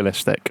is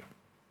realistic.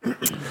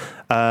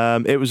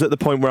 It was at the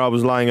point where I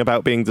was lying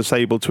about being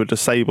disabled to a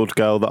disabled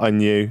girl that I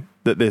knew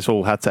that this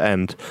all had to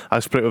end.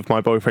 I split with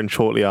my boyfriend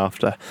shortly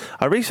after.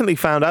 I recently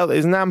found out that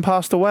his nan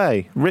passed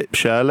away. Rip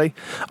Shirley.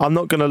 I'm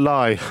not going to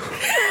lie.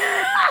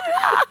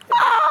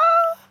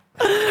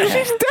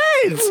 She's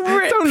dead!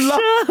 Rip Don't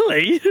lie.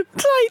 Shirley?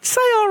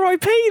 Say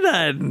R.I.P.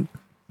 then.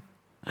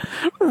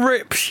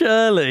 Rip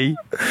Shirley.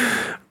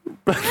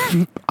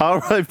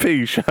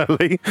 R.I.P.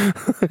 Shirley.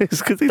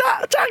 It's 'cause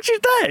Jack, she's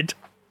dead.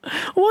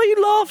 Why are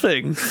you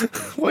laughing?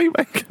 What are you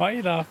making? Why are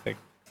you laughing?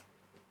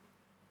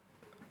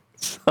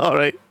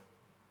 Sorry.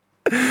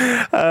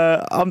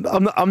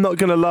 I'm not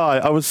gonna lie.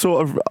 I was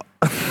sort of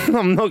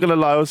I'm not gonna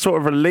lie. I was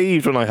sort of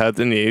relieved when I heard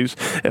the news.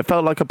 It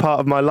felt like a part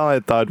of my lie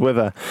had died with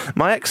her.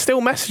 My ex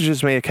still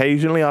messages me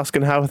occasionally,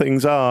 asking how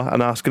things are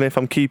and asking if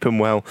I'm keeping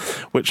well,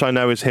 which I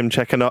know is him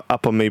checking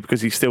up on me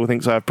because he still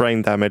thinks I have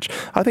brain damage.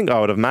 I think I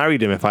would have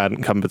married him if that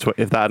hadn't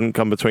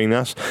come between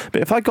us.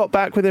 But if I got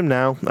back with him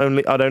now,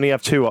 I'd only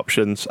have two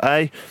options: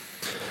 A,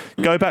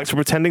 go back to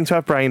pretending to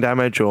have brain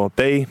damage, or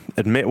B,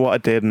 admit what I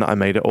did and that I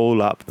made it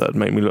all up. That'd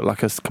make me look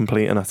like a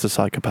complete and utter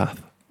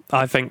psychopath.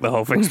 I think the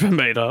whole thing's been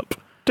made up.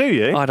 Do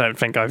you? I don't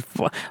think I've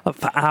for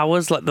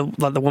hours. Like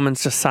the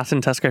woman's just sat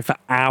in Tesco for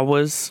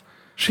hours.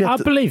 I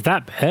believe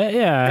that bit.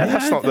 Yeah,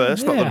 that's not the.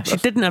 She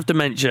didn't have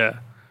dementia.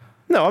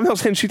 No, I'm not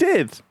saying she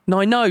did. No,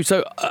 I know.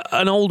 So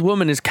an old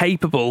woman is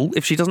capable,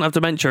 if she doesn't have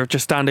dementia, of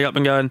just standing up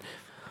and going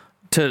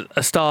to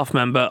a staff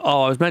member,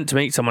 "Oh, I was meant to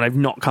meet someone. They've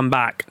not come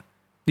back."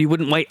 You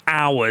wouldn't wait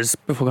hours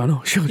before going,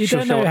 "Oh, she'll You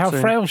don't know how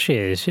soon." frail she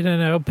is. You don't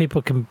know.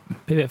 People can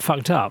be a bit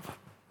fucked up.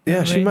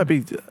 Yeah, she might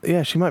be.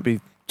 Yeah, she might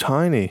be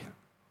tiny.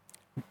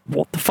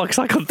 What the fuck's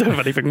that got to do with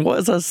anything? What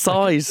is her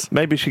size?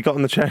 Maybe she got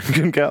in the chair and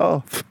couldn't get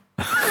off.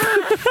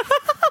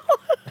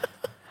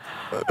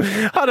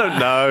 I don't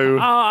know.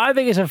 I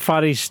think it's a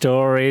funny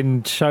story,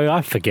 and so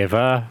I forgive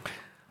her.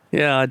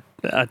 Yeah,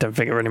 I don't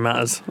think it really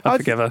matters. I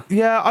forgive her.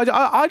 Yeah,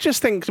 I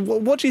just think.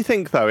 What do you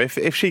think though?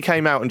 If she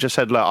came out and just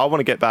said, "Look, I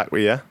want to get back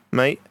with you,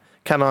 mate.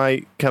 Can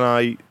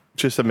I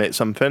just admit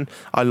something?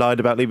 I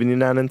lied about leaving your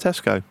nan in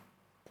Tesco."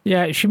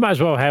 Yeah, she might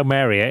as well Hail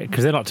Mary it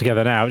because they're not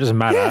together now. It doesn't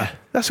matter. Yeah,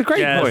 that's a great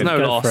Yeah, point. there's no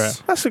Go for loss.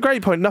 it. That's a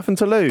great point. Nothing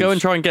to lose. Go and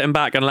try and get him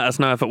back and let us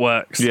know if it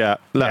works. Yeah,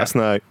 let us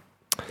know.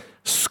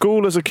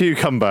 School as a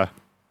cucumber.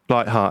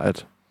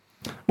 Light-hearted.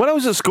 When I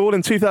was at school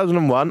in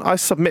 2001, I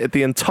submitted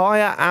the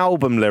entire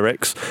album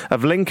lyrics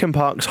of Linkin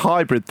Park's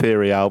Hybrid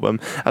Theory album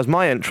as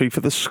my entry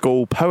for the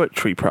school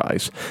poetry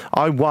prize.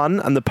 I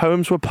won, and the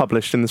poems were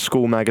published in the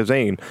school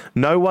magazine.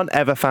 No one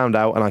ever found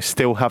out, and I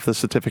still have the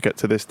certificate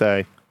to this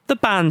day. The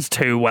band's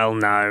too well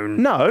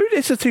known. No,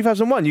 it's a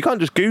 2001. You can't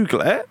just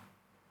Google it.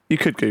 You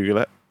could Google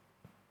it.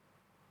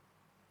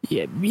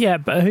 Yeah,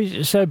 but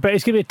it's going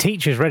to be a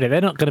teacher's read it.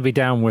 They're not going to be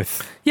down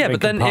with. Yeah,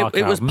 but Linkin then Park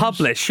it was albums.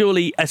 published.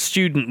 Surely a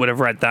student would have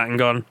read that and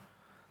gone,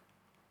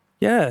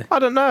 yeah. I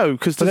don't know,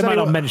 because But they might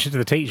not mention it to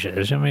the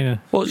teachers. I mean,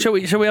 Well, shall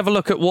we have a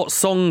look at what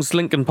songs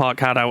Linkin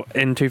Park had out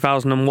in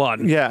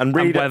 2001? Yeah, and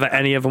read it. whether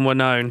any of them were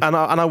known. And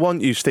I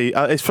want you, Steve.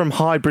 It's from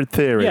Hybrid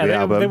Theory, yeah, the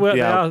album.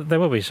 there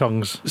will be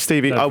songs.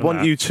 Stevie, I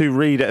want you to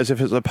read it as if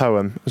it's a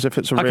poem, as if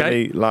it's a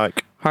really,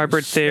 like...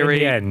 Hybrid Theory In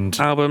the End.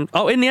 album.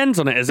 Oh, In the End's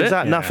on it, is it? Is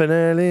that Nothing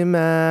Really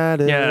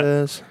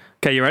Matters?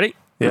 Okay, you ready?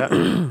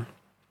 Yeah.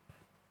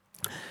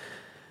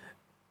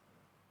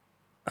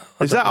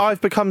 Is that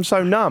I've Become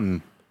So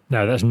Numb?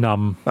 No, that's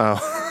Numb.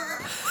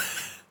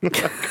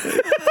 Okay.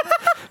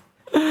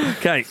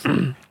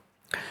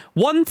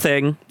 One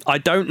thing, I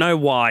don't know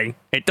why.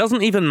 It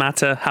doesn't even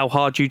matter how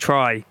hard you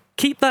try.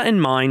 Keep that in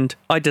mind.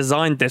 I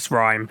designed this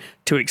rhyme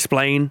to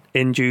explain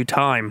in due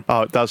time.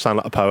 Oh, it does sound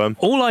like a poem.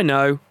 All I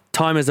know,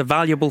 time is a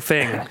valuable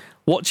thing.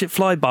 Watch it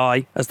fly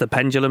by as the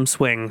pendulum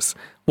swings.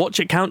 Watch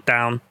it count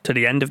down to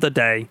the end of the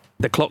day.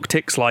 The clock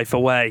ticks life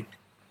away.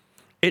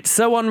 It's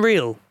so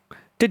unreal.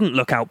 Didn't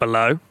look out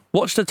below.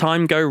 Watch the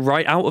time go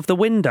right out of the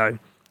window.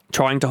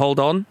 Trying to hold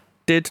on.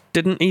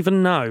 Didn't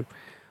even know.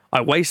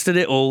 I wasted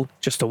it all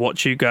just to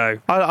watch you go.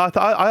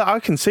 I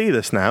can see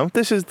this now.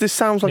 This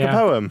sounds like a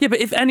poem. Yeah, but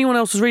if anyone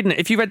else was reading it,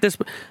 if you read this,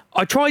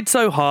 I tried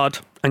so hard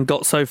and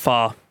got so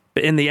far,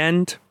 but in the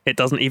end, it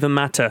doesn't even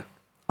matter.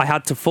 I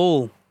had to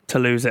fall to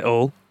lose it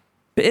all,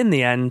 but in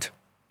the end,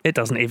 it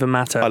doesn't even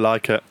matter. I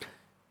like it.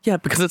 Yeah,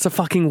 because it's a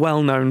fucking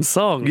well-known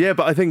song. Yeah,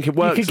 but I think it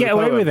works. You could get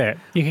away with it.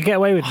 You could get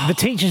away with it. The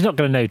teacher's not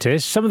going to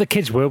notice. Some of the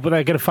kids will, but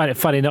they're going to find it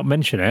funny not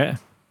mention it.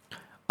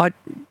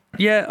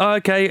 Yeah,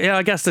 okay, yeah,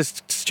 I guess the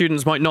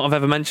students might not have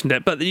ever mentioned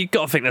it, but you've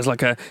got to think there's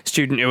like a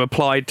student who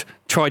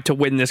tried to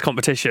win this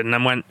competition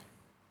and went,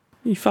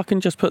 You fucking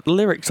just put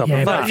lyrics up Yeah,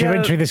 of but that. if you're Yeah.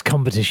 entering this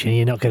competition,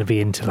 you're not going to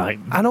be into like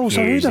And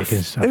also, music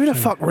and stuff. who the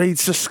fuck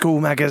reads the school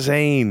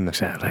magazine?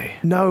 Exactly.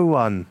 No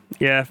one.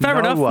 Yeah, fair No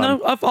enough. one.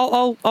 No,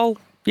 I'll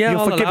You're I'll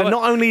allow forgiven. it.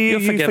 Not only are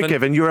You're you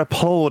forgiven, you're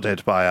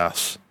applauded by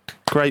us.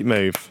 Great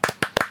move.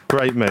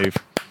 Great move.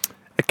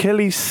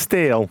 Achilles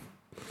Steel.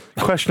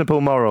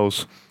 Questionable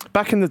morals.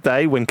 Back in the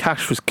day when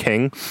cash was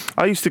king,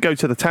 I used to go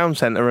to the town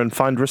centre and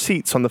find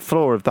receipts on the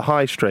floor of the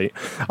high street.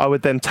 I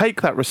would then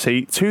take that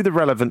receipt to the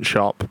relevant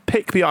shop,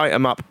 pick the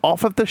item up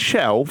off of the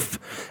shelf,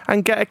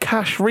 and get a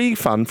cash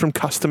refund from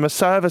customer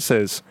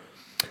services.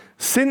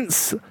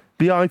 Since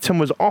the item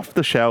was off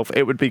the shelf,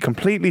 it would be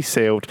completely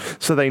sealed,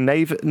 so they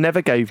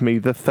never gave me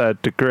the third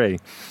degree.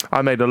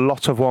 I made a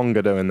lot of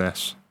wonga doing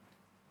this.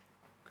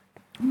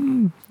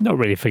 Not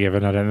really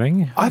forgiven, I don't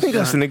think. I think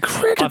that's an I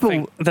incredible...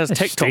 think there's It's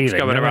TikToks stealing,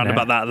 going isn't around it?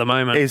 about that at the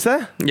moment. Is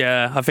there?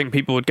 Yeah, I think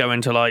people would go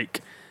into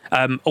like,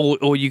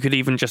 or you could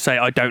even just say,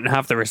 I don't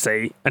have the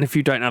receipt. And if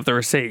you don't have the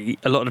receipt,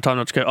 a lot of the time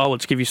they'll just go, oh, we'll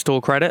just give you store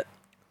credit.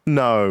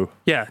 No.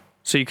 Yeah,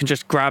 so you can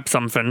just grab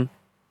something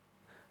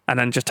and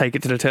then just take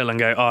it to the till and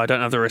go, oh, I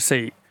don't have the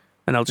receipt.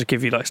 And they'll just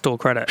give you like store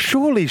credit.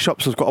 Surely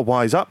shops have got to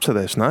wise up to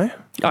this, no?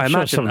 I I'm sure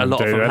imagine some a lot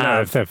do. of them I know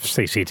have. if they're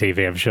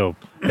CCTV, I'm sure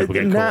people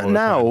get caught. all the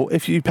Now,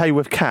 if you pay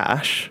with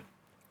cash,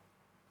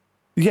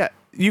 yeah,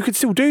 you could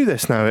still do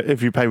this now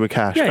if you pay with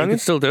cash, Yeah, you can't can you?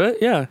 still do it,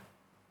 yeah.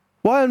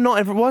 Why is not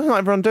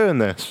everyone doing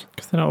this?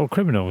 Because they're not all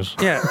criminals.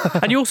 Yeah.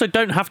 And you also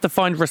don't have to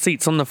find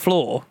receipts on the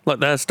floor, like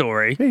their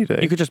story. Yeah, you do.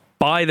 You could just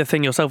buy the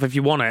thing yourself if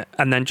you want it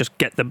and then just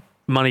get the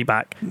money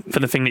back for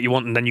the thing that you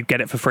want and then you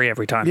get it for free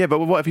every time. Yeah, but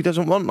what if he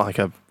doesn't want like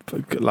you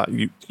Well, like-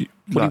 he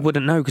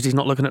wouldn't know because he's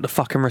not looking at the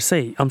fucking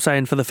receipt. I'm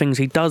saying for the things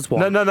he does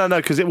want. No,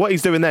 because what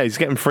he's doing there, he's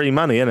getting free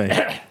money, isn't he?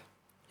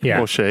 Yeah.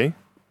 Or she?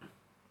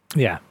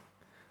 Yeah.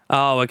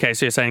 Oh, okay.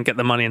 So you're saying get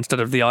the money instead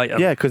of the item.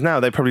 Yeah, because now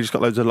they probably just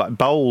got loads of like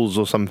bowls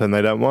or something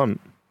they don't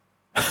want.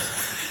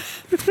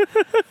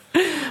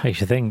 Makes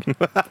you think.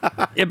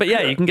 Yeah, but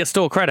yeah, you can get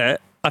store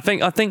credit.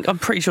 I'm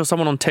pretty sure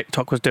someone on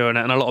TikTok was doing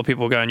it and a lot of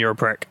people were going, you're a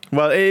prick.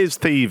 Well, it is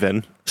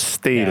thieving,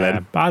 stealing.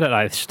 Yeah, but I don't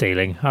like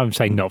stealing. I'm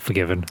saying not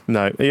forgiven.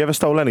 No, have you ever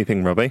stole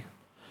anything, Robbie?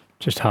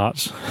 Just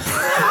hearts.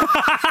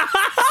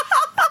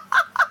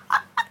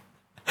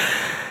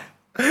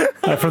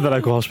 From the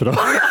local hospital.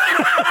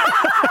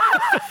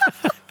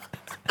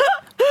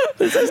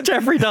 This is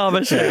Jeffrey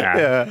Dahmer shit.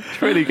 Yeah,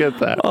 it's really good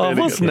that. Oh,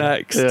 really what's good.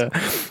 next? Yeah,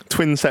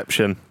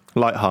 Twinception,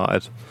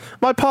 light-hearted.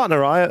 My partner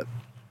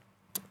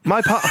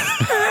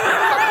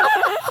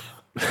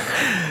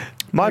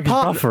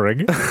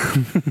Buffering.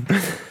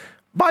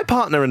 My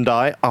partner and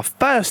I are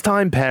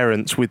first-time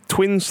parents with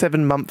twin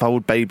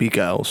 7-month-old baby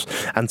girls,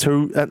 and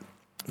to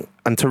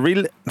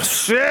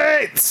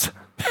shit.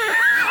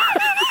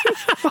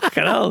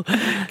 Fucking hell.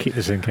 Keep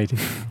this in, Katie.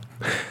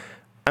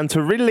 And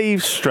to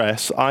relieve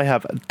stress, I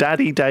have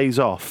daddy days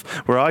off,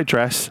 where I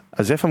dress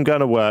as if I'm going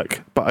to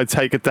work, but I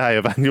take a day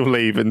of annual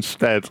leave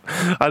instead.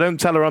 I don't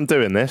tell her I'm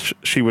doing this,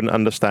 she wouldn't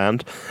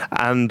understand,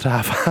 and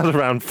have had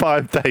around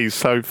 5 days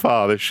so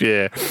far this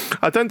year.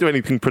 I don't do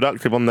anything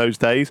productive on those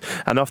days,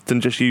 and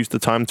often just use the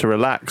time to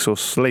relax or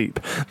sleep.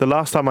 The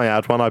last time I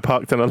had one, I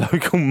parked in a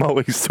local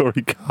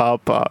multi-storey car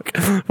park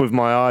with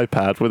my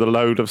iPad with a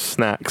load of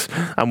snacks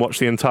and watched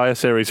the entire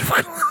series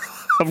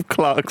of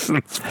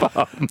Clarkson's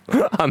Farm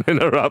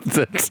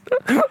uninterrupted.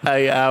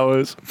 8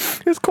 hours.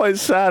 It's quite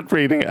sad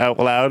reading it out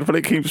loud, but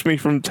it keeps me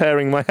from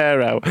tearing my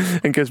hair out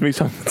and gives me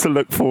something to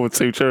look forward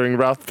to during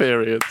rough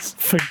periods.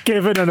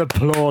 Forgiven and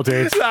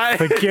applauded.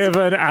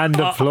 Forgiven and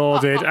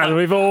applauded. And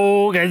we've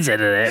all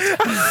considered it.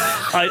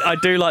 I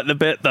do like the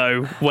bit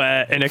though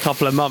where in a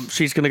couple of months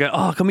she's going to go,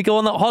 oh, can we go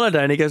on that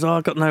holiday? And he goes, oh,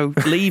 I've got no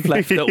leave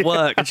left at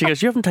work. And she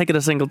goes, you haven't taken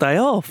a single day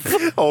off.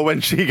 Or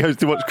when she goes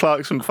to watch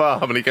Clarkson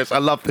Farm and he goes, I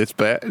love this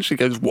bit. And she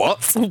goes,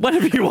 what? When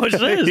have you watched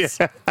this?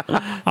 Yeah.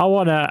 I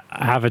want to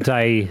have a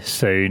day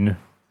soon.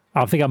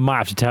 I think I might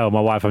have to tell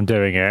my wife I'm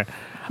doing it.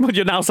 But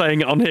you're now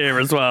saying it on here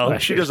as well.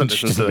 She doesn't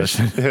listen to this.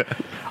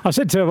 I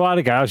said to her a while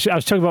ago, I was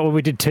talking about when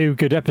we did 2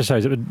 good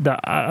episodes that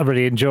I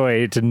really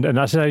enjoyed, and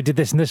I said, I did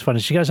this and this one,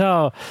 and she goes,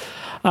 what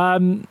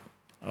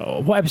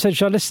episode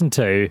should I listen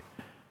to?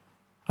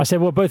 I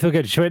said, well, both were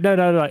good. She went, no,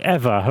 like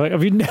ever. I went,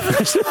 have you never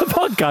listened to the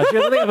podcast? She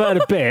goes, I think I've heard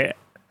a bit.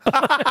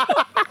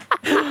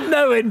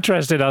 No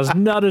interest in us,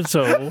 none at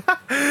all.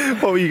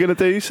 What were you going to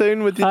do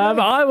soon with your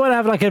I want to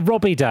have like a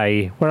Robbie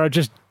day where I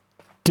just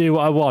do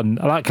what I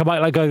want. I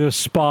might go to a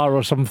spa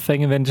or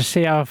something and then just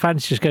see how I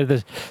fancy. Just go to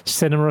the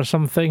cinema or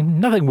something.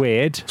 Nothing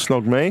weird.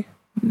 Snog me?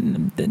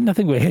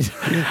 Nothing weird.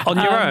 On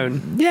your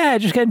own? Yeah,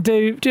 just go and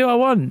do what I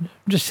want.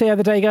 Just see how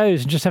the day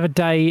goes and just have a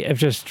day of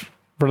just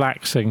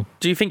relaxing.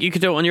 Do you think you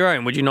could do it on your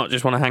own? Would you not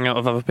just want to hang out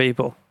with other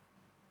people?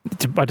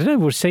 I don't know.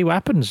 We'll see what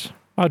happens.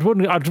 I'd want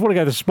to go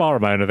to the spa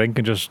on my own, I think,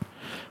 and just...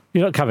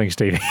 You're not coming,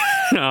 Stevie.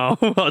 No,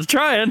 I was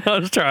trying.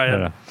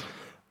 Yeah.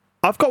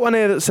 I've got one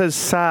here that says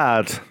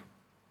sad.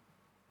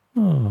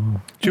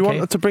 Oh, Do you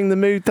want to bring the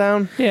mood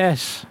down?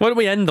 Yes. Why don't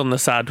we end on the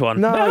sad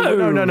one? No.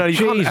 You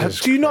can't.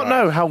 Jesus Do you not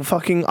know how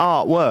fucking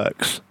art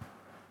works?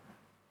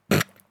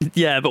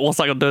 Yeah, but what's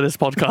that got to do with this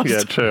podcast? Yeah,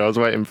 true. I was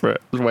waiting for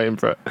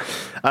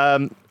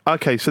it.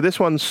 Okay, so this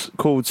one's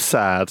called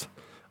Sad.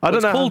 I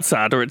don't know. It's called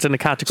sad, or it's in the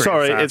category.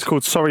 Sorry, of sad? it's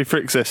called Sorry for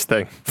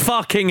Existing.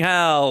 Fucking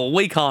hell.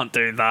 We can't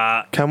do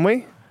that. Can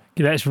we?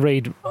 Let's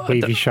read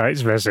Weavy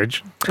Shite's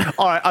message.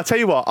 All right, I'll tell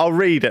you what. I'll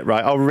read it,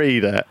 right? I'll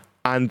read it.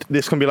 And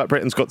this can be like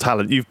Britain's Got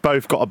Talent. You've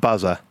both got a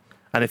buzzer.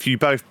 And if you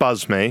both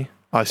buzz me,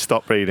 I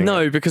stop reading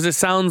No, it. because it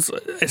sounds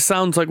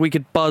like we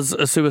could buzz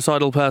a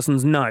suicidal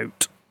person's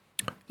note.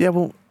 Yeah,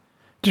 well,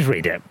 Just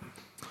read it.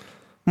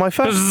 my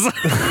first...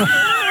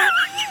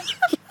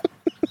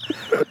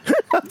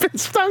 I've been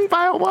stung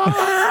by a wasp.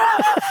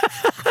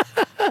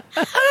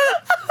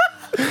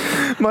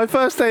 My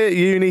first day at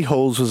uni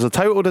halls was a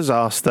total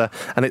disaster,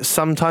 and it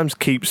sometimes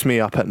keeps me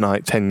up at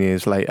night 10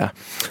 years later.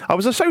 I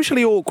was a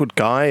socially awkward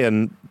guy,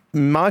 and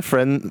my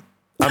friend...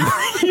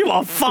 You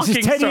are fucking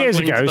This is 10 years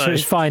struggling ago, so today.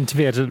 it's fine to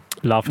be able to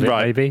laugh at it,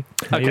 Right. maybe.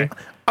 Okay.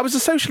 I was a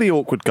socially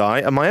awkward guy,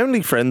 and my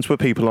only friends were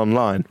people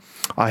online.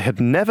 I had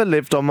never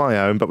lived on my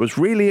own, but was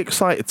really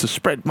excited to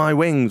spread my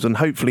wings and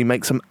hopefully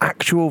make some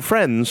actual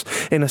friends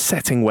in a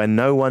setting where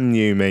no one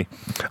knew me.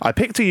 I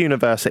picked a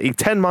university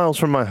 10 miles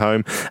from my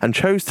home and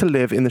chose to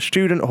live in the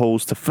student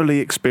halls to fully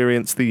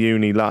experience the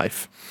uni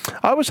life.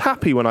 I was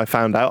happy when I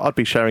found out I'd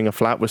be sharing a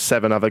flat with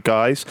 7 other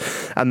guys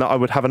and that I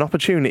would have an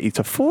opportunity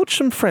to forge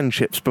some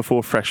friendships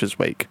before Freshers'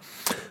 Week.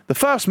 The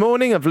first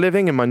morning of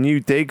living in my new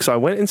digs, I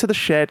went into the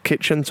shared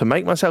kitchen to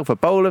make myself a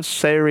bowl of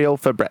cereal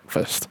for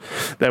breakfast.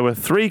 There were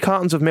 3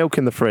 cartons of milk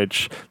in the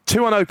fridge,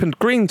 2 unopened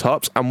green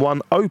tops and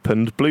 1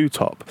 opened blue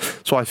top.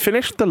 So I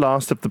finished the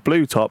last of the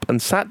blue top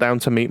and sat down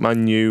to meet my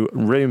new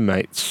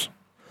roommates.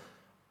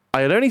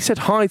 I had only said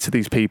hi to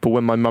these people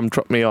when my mum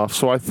dropped me off,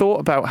 so I thought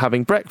about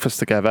having breakfast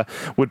together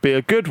would be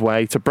a good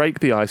way to break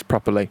the ice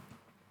properly.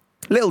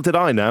 Little did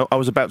I know, I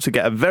was about to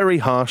get a very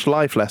harsh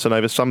life lesson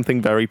over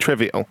something very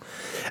trivial.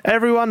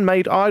 Everyone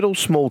made idle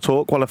small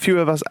talk while a few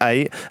of us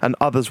ate and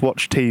others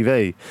watched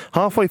TV.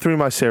 Halfway through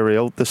my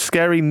cereal, the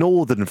scary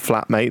northern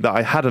flatmate that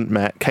I hadn't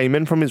met came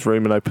in from his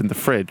room and opened the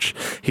fridge.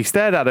 He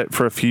stared at it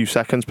for a few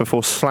seconds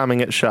before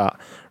slamming it shut.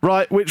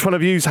 "Right, which one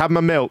of you's had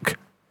my milk?"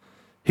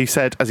 he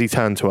said as he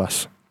turned to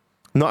us.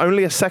 Not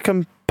only a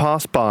second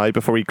passed by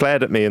before he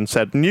glared at me and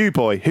said, "New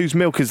boy, whose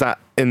milk is that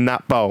in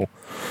that bowl?"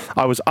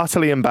 I was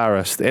utterly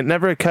embarrassed. It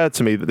never occurred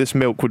to me that this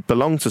milk would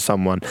belong to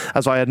someone,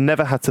 as I had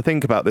never had to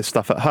think about this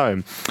stuff at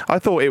home. I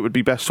thought it would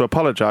be best to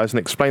apologise and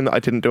explain that I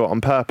didn't do it on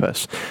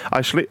purpose.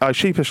 I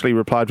sheepishly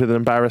replied with an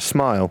embarrassed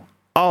smile.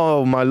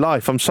 "Oh, my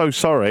life, I'm so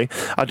sorry.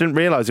 I didn't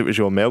realise it was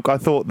your milk. I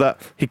thought that..."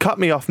 He cut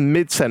me off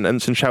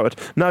mid-sentence and shouted,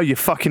 "No, you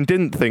fucking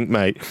didn't think,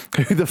 mate.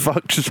 Who the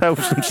fuck just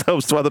helps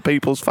themselves to other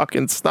people's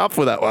fucking stuff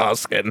without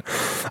asking?"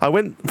 I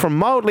went from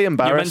mildly You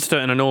meant embarrassed... to do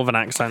it in a northern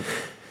accent.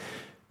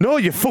 "No,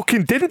 you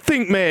fucking didn't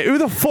think, mate. Who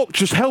the fuck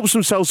just helps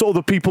themselves to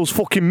other people's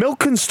fucking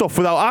milk and stuff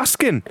without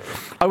asking?"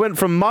 I went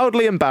from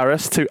mildly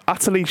embarrassed to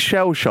utterly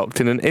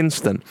shell-shocked in an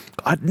instant.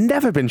 I'd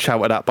never been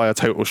shouted at by a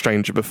total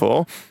stranger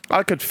before.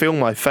 I could feel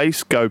my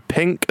face go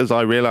pink as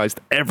I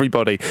realised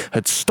everybody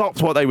had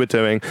stopped what they were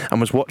doing and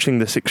was watching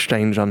this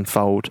exchange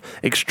unfold.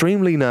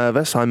 Extremely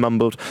nervous, I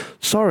mumbled,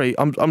 "Sorry,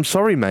 I'm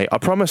sorry, mate. I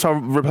promise I'll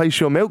replace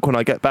your milk when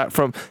I get back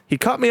from..." He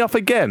cut me off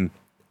again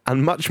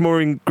and much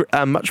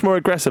more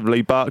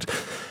aggressively barked,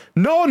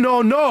 No,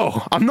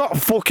 I'm not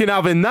fucking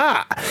having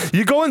that.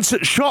 You go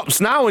into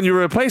shops now and you're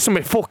replacing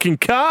my fucking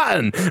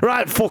carton.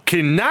 Right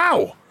fucking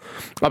now."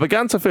 I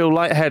began to feel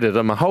lightheaded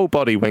and my whole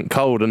body went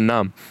cold and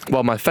numb.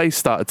 While my face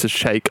started to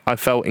shake, I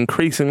felt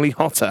increasingly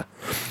hotter.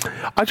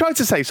 I tried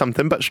to say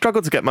something but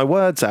struggled to get my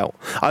words out.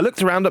 I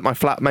looked around at my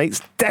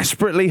flatmates,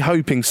 desperately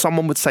hoping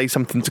someone would say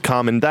something to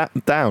calm him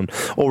down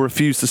or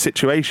refuse the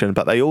situation,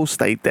 but they all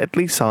stayed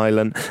deadly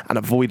silent and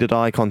avoided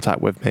eye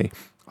contact with me.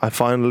 I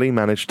finally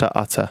managed to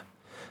utter,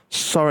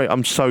 "Sorry,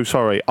 I'm so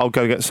sorry. I'll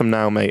go get some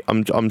now, mate.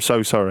 I'm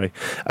so sorry."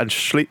 And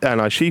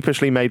I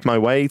sheepishly made my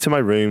way to my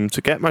room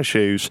to get my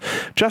shoes.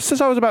 Just as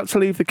I was about to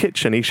leave the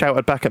kitchen, he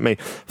shouted back at me,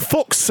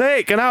 "Fuck's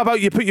sake, and how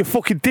about you put your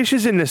fucking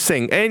dishes in the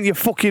sink? Ain't you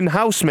fucking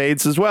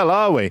housemaids as well,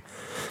 are we?"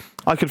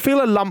 I could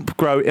feel a lump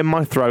grow in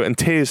my throat and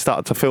tears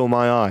started to fill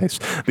my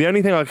eyes. The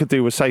only thing I could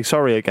do was say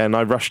sorry again.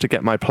 I rushed to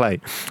get my plate.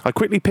 I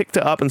quickly picked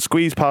it up and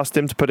squeezed past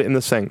him to put it in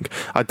the sink.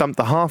 I dumped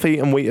the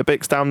half-eaten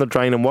Weetabix down the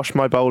drain and washed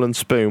my bowl and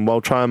spoon while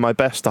trying my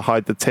best to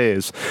hide the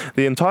tears.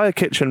 The entire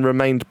kitchen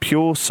remained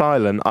pure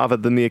silent other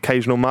than the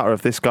occasional mutter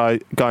of this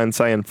guy and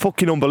saying,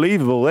 "Fucking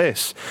unbelievable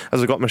this,"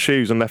 as I got my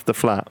shoes and left the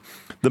flat.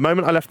 The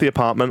moment I left the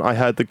apartment, I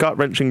heard the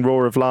gut-wrenching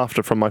roar of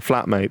laughter from my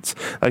flatmates.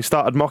 They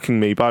started mocking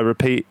me by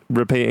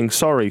repeating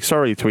sorry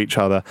to each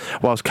other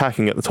whilst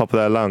cacking at the top of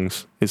their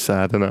lungs. It's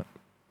sad, isn't it?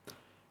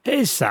 It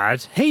is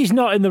sad. He's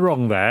not in the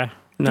wrong there.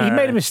 No. He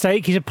made a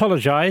mistake. He's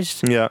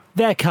apologised. Yeah.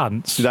 They're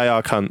cunts. They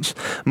are cunts.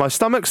 My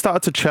stomach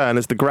started to churn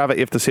as the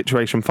gravity of the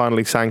situation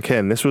finally sank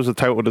in. This was a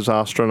total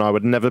disaster and I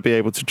would never be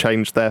able to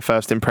change their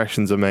first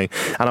impressions of me.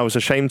 And I was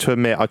ashamed to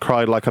admit I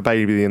cried like a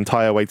baby the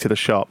entire way to the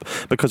shop.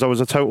 Because I was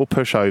a total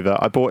pushover,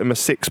 I bought him a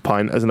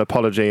 6-pint as an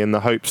apology in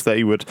the hopes that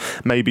he would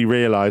maybe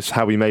realise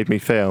how he made me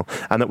feel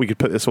and that we could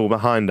put this all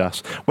behind us.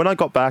 When I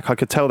got back, I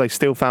could tell they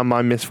still found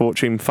my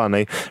misfortune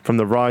funny from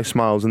the wry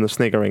smiles and the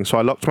sniggering, so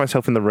I locked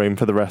myself in the room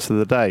for the rest of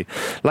the day.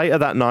 Later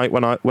that night,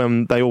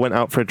 when they all went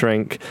out for a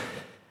drink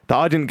that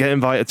I didn't get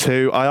invited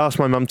to, I asked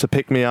my mum to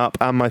pick me up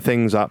and my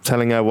things up,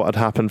 telling her what had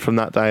happened from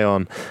that day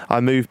on. I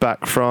moved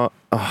back from...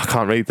 I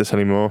can't read this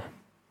anymore.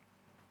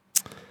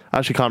 I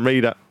actually can't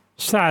read it.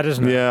 Sad,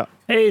 isn't it? Yeah.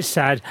 It is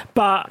sad,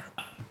 but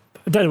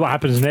I don't know what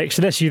happens next,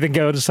 unless you then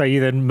go on to say you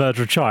then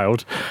murder a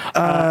child.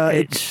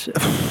 It's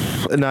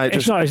No,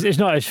 it's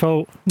not his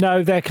fault.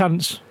 No, they're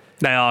cunts.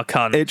 They are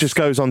cunts. it just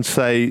goes on to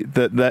say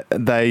that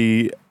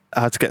they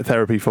had to get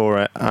therapy for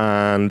it,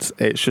 and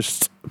it's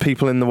just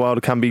people in the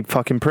world can be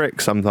fucking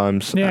pricks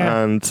sometimes.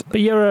 Yeah. And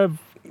But you're a...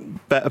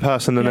 better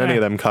person than Yeah. any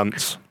of them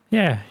cunts.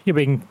 Yeah, you're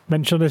being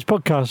mentioned on this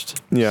podcast.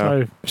 Yeah.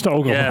 So it's not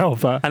all gone well,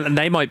 but... And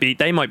they might be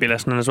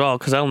listening as well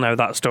because they'll know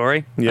that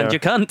story. Yeah. And you're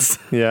cunts.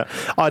 Yeah,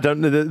 I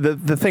don't.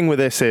 The thing with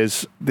this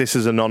is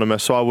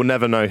anonymous, so I will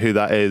never know who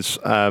that is.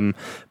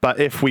 But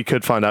if we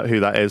could find out who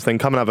that is, then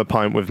come and have a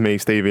pint with me,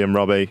 Stevie, and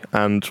Robbie,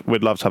 and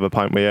we'd love to have a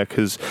pint with you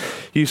because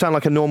you sound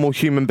like a normal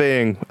human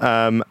being,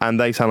 and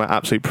they sound like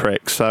absolute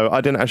pricks. So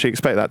I didn't actually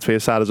expect that to be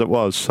as sad as it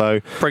was.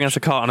 So Bring us a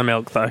carton of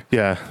milk though.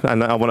 yeah,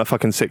 and I want a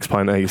fucking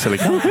 6-pint, you silly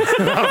cunt.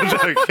 I'm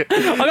joking.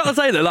 I gotta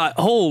say that, like,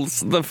 halls,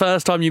 the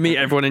first time you meet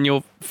everyone in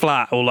your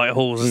flat or like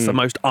halls is the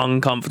most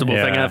uncomfortable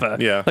thing Yeah. ever.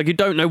 Yeah. Like, you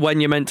don't know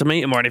when you're meant to meet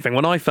them or anything.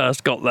 When I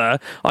first got there,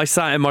 I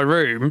sat in my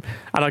room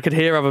and I could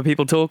hear other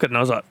people talking and I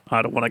was like,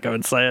 I don't want to go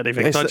and say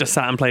anything. So I just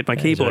sat and played my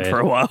keyboard for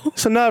a while.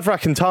 It's a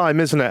nerve-wracking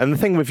time, isn't it? And the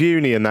thing with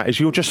uni and that is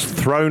you're just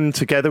thrown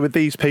together with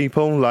these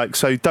people. Like,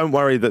 so don't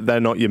worry that they're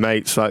not your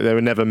mates. Like, they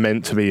were never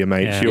meant to be your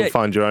mates. Yeah. You'll Yeah.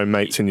 find your own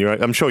mates in your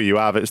own. I'm sure you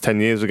have. It's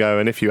 10 years ago,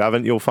 and if you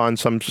haven't, you'll find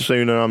some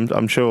sooner.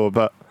 I'm sure,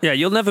 but Yeah,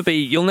 you'll never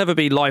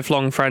be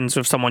lifelong friends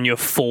with someone you're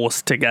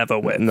forced together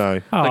with.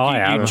 no. Oh, Like,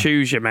 I you am.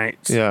 choose your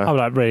mates. Yeah. I'm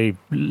like really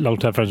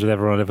long-term friends with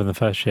everyone I live in the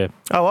first year.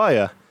 Oh, are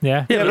you?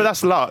 Yeah. Yeah, but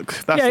that's luck.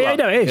 That's yeah, luck.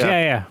 no, it is.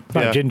 Yeah.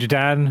 Like Yeah. Ginger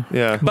Dan.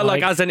 Yeah. But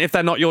like, Mike. as in, if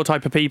they're not your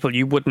type of people,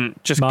 you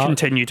wouldn't just Mark.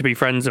 continue to be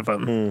friends with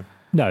them.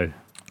 No.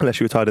 Unless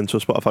you were tied into a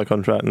Spotify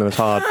contract, and then it's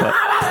hard. But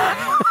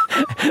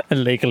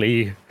And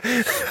legally.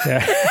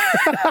 Yeah.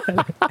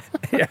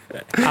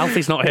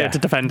 Alfie's not here Yeah. to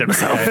defend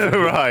himself.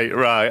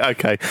 right,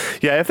 okay.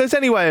 Yeah, if there's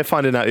any way of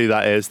finding out who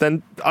that is,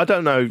 then I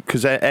don't know,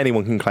 because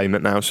anyone can claim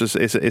it now. It's just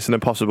it's an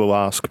impossible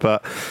ask,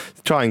 but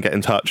try and get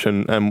in touch,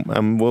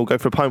 and we'll go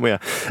for a pint with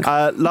you.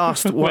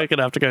 Last We're what?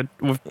 gonna have to go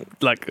with,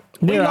 like,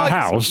 Near our like-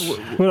 house.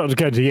 We're not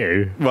going to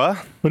you. What?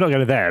 We're not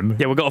going to them.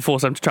 yeah, we've got to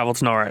force them to travel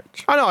to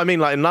Norwich. I know. I mean,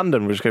 like in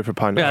London, we'll just go for a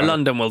pint. Yeah, Right.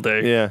 London will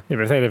do. Yeah, Yeah, but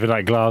if they live in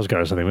like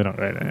Glasgow or something, we're not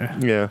going there.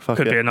 yeah. Fuck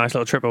Could it. be a nice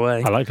little trip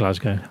away. I like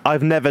Glasgow.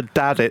 I've never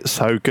dad it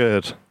so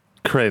good.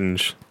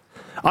 Cringe.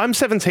 I'm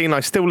 17, I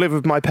still live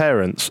with my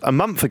parents. A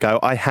month ago,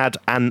 I had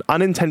an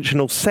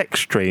unintentional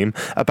sex dream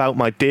about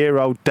my dear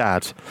old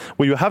dad.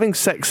 We were having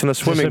sex in a Is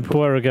this a swimming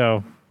pool. boy or a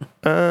girl?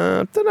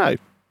 Don't know.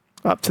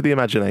 Up to the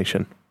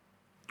imagination.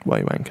 Why are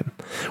you wanking?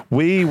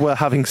 We were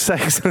having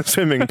sex in a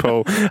swimming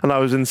pool, and I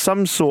was in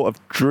some sort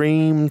of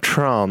dream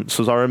trance,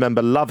 as I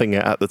remember loving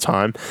it at the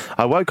time.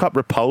 I woke up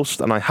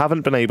repulsed, and I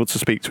haven't been able to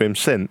speak to him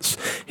since.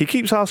 He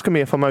keeps asking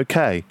me if I'm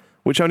okay,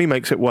 which only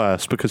makes it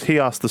worse, because he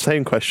asked the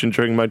same question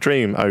during my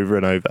dream over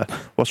and over.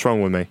 What's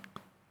wrong with me?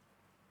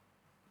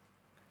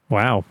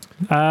 Wow.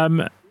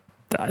 That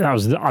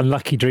was an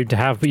unlucky dream to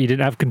have, but you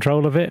didn't have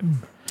control of it.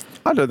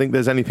 I don't think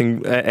there's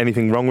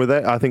anything wrong with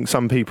it. I think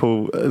some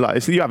people,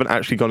 like, you haven't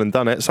actually gone and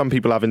done it. Some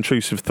people have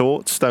intrusive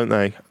thoughts, don't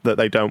they, that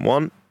they don't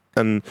want.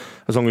 And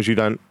as long as you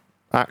don't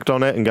act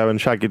on it and go and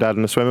shag your dad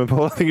in a swimming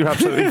pool, I think you're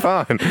absolutely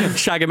fine.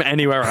 Shag him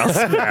anywhere else.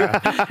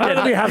 I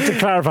think we have to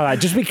clarify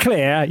that. Just be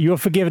clear, you're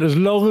forgiven as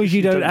long as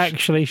you don't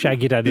actually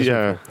shag your dad.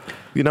 Yeah.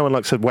 No one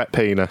likes a wet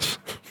penis.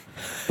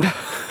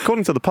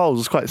 According to the polls,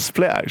 it's quite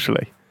split,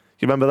 actually.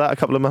 You remember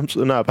that about a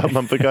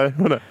month ago?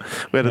 Wasn't it?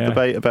 We had a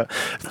debate about...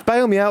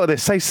 Bail me out of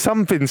this. Say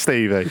something,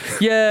 Stevie.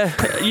 Yeah,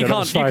 you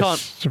can't.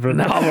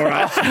 No, all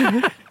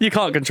right. You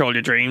can't control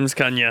your dreams,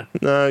 can you?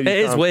 No, you It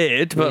is can't.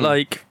 weird, but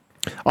like,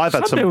 I've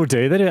had Some people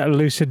do. They do that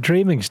lucid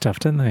dreaming stuff,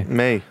 don't they?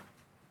 Me.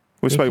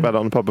 We spoke about it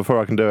on the pod before.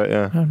 I can do it,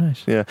 yeah. Oh,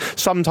 nice. Yeah.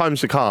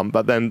 Sometimes I can't,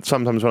 but then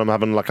sometimes when I'm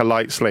having like a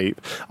light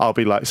sleep, I'll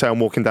be like, say I'm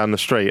walking down the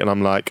street and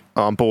I'm like,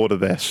 oh, I'm bored of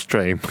this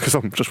dream because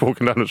I'm just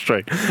walking down the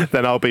street.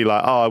 Then I'll be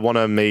like, oh, I want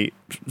to meet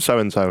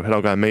so-and-so, and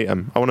I'll go and meet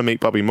him. I want to meet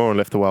Bobby Moore and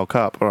lift the World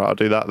Cup. All right, I'll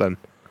do that then.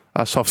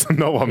 That's often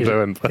not what I'm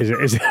doing.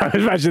 Is it, I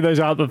imagine those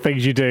aren't the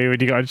things you do when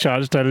you got a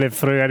chance to live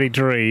through any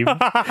dream.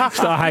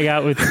 Start hang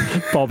out with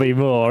Bobby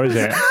Moore, is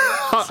it?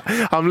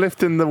 I'm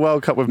lifting the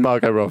World Cup with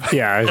Margot Robbie.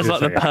 Yeah. it's like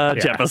the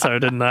Purge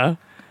episode in there.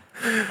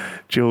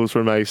 Jules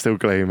Rimet still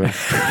gleaming.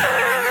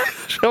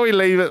 Shall we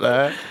leave it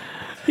there?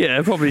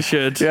 Yeah, probably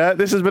should. Yeah,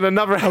 this has been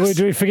another episode.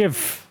 Do we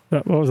forgive?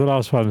 What was the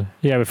last one?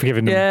 Yeah, we're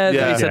forgiving them. Yeah,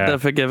 Yeah. they said Yeah. they're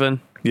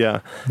forgiven. Yeah.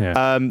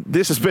 Yeah.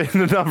 This has been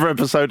another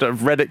episode of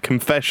Reddit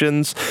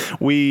Confessions.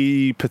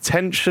 We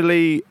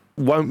potentially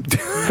won't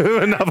do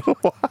another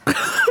one.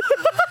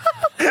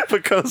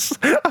 Because,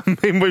 I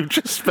mean, we've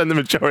just spent the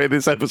majority of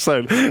this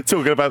episode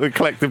talking about the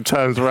collective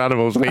terms for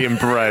animals and eating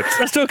bread.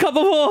 Let's do a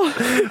couple more.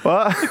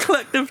 What?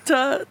 Collective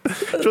turn. Do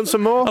you want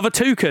some more? Of a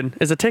toucan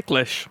is a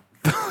ticklish.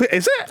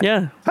 Is it?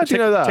 Yeah. How do you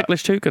know that?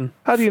 Ticklish toucan.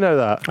 How do you know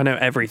that? I know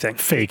everything.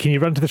 Fee, can you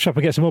run to the shop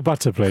and get some more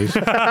butter, please?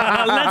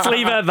 Let's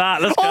leave it at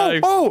that. Let's go.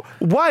 Oh,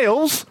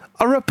 whales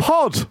are a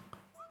pod.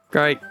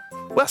 Great.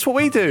 That's what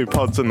we do,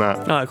 pods and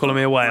that. Oh, calling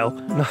me a whale.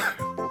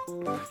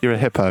 You're a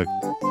hippo.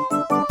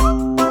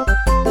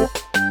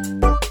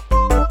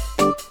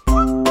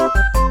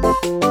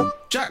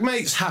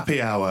 Jackmate's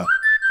Happy Hour.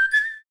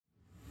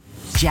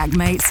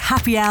 Jackmate's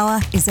Happy Hour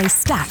is a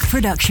Stack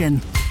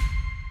production.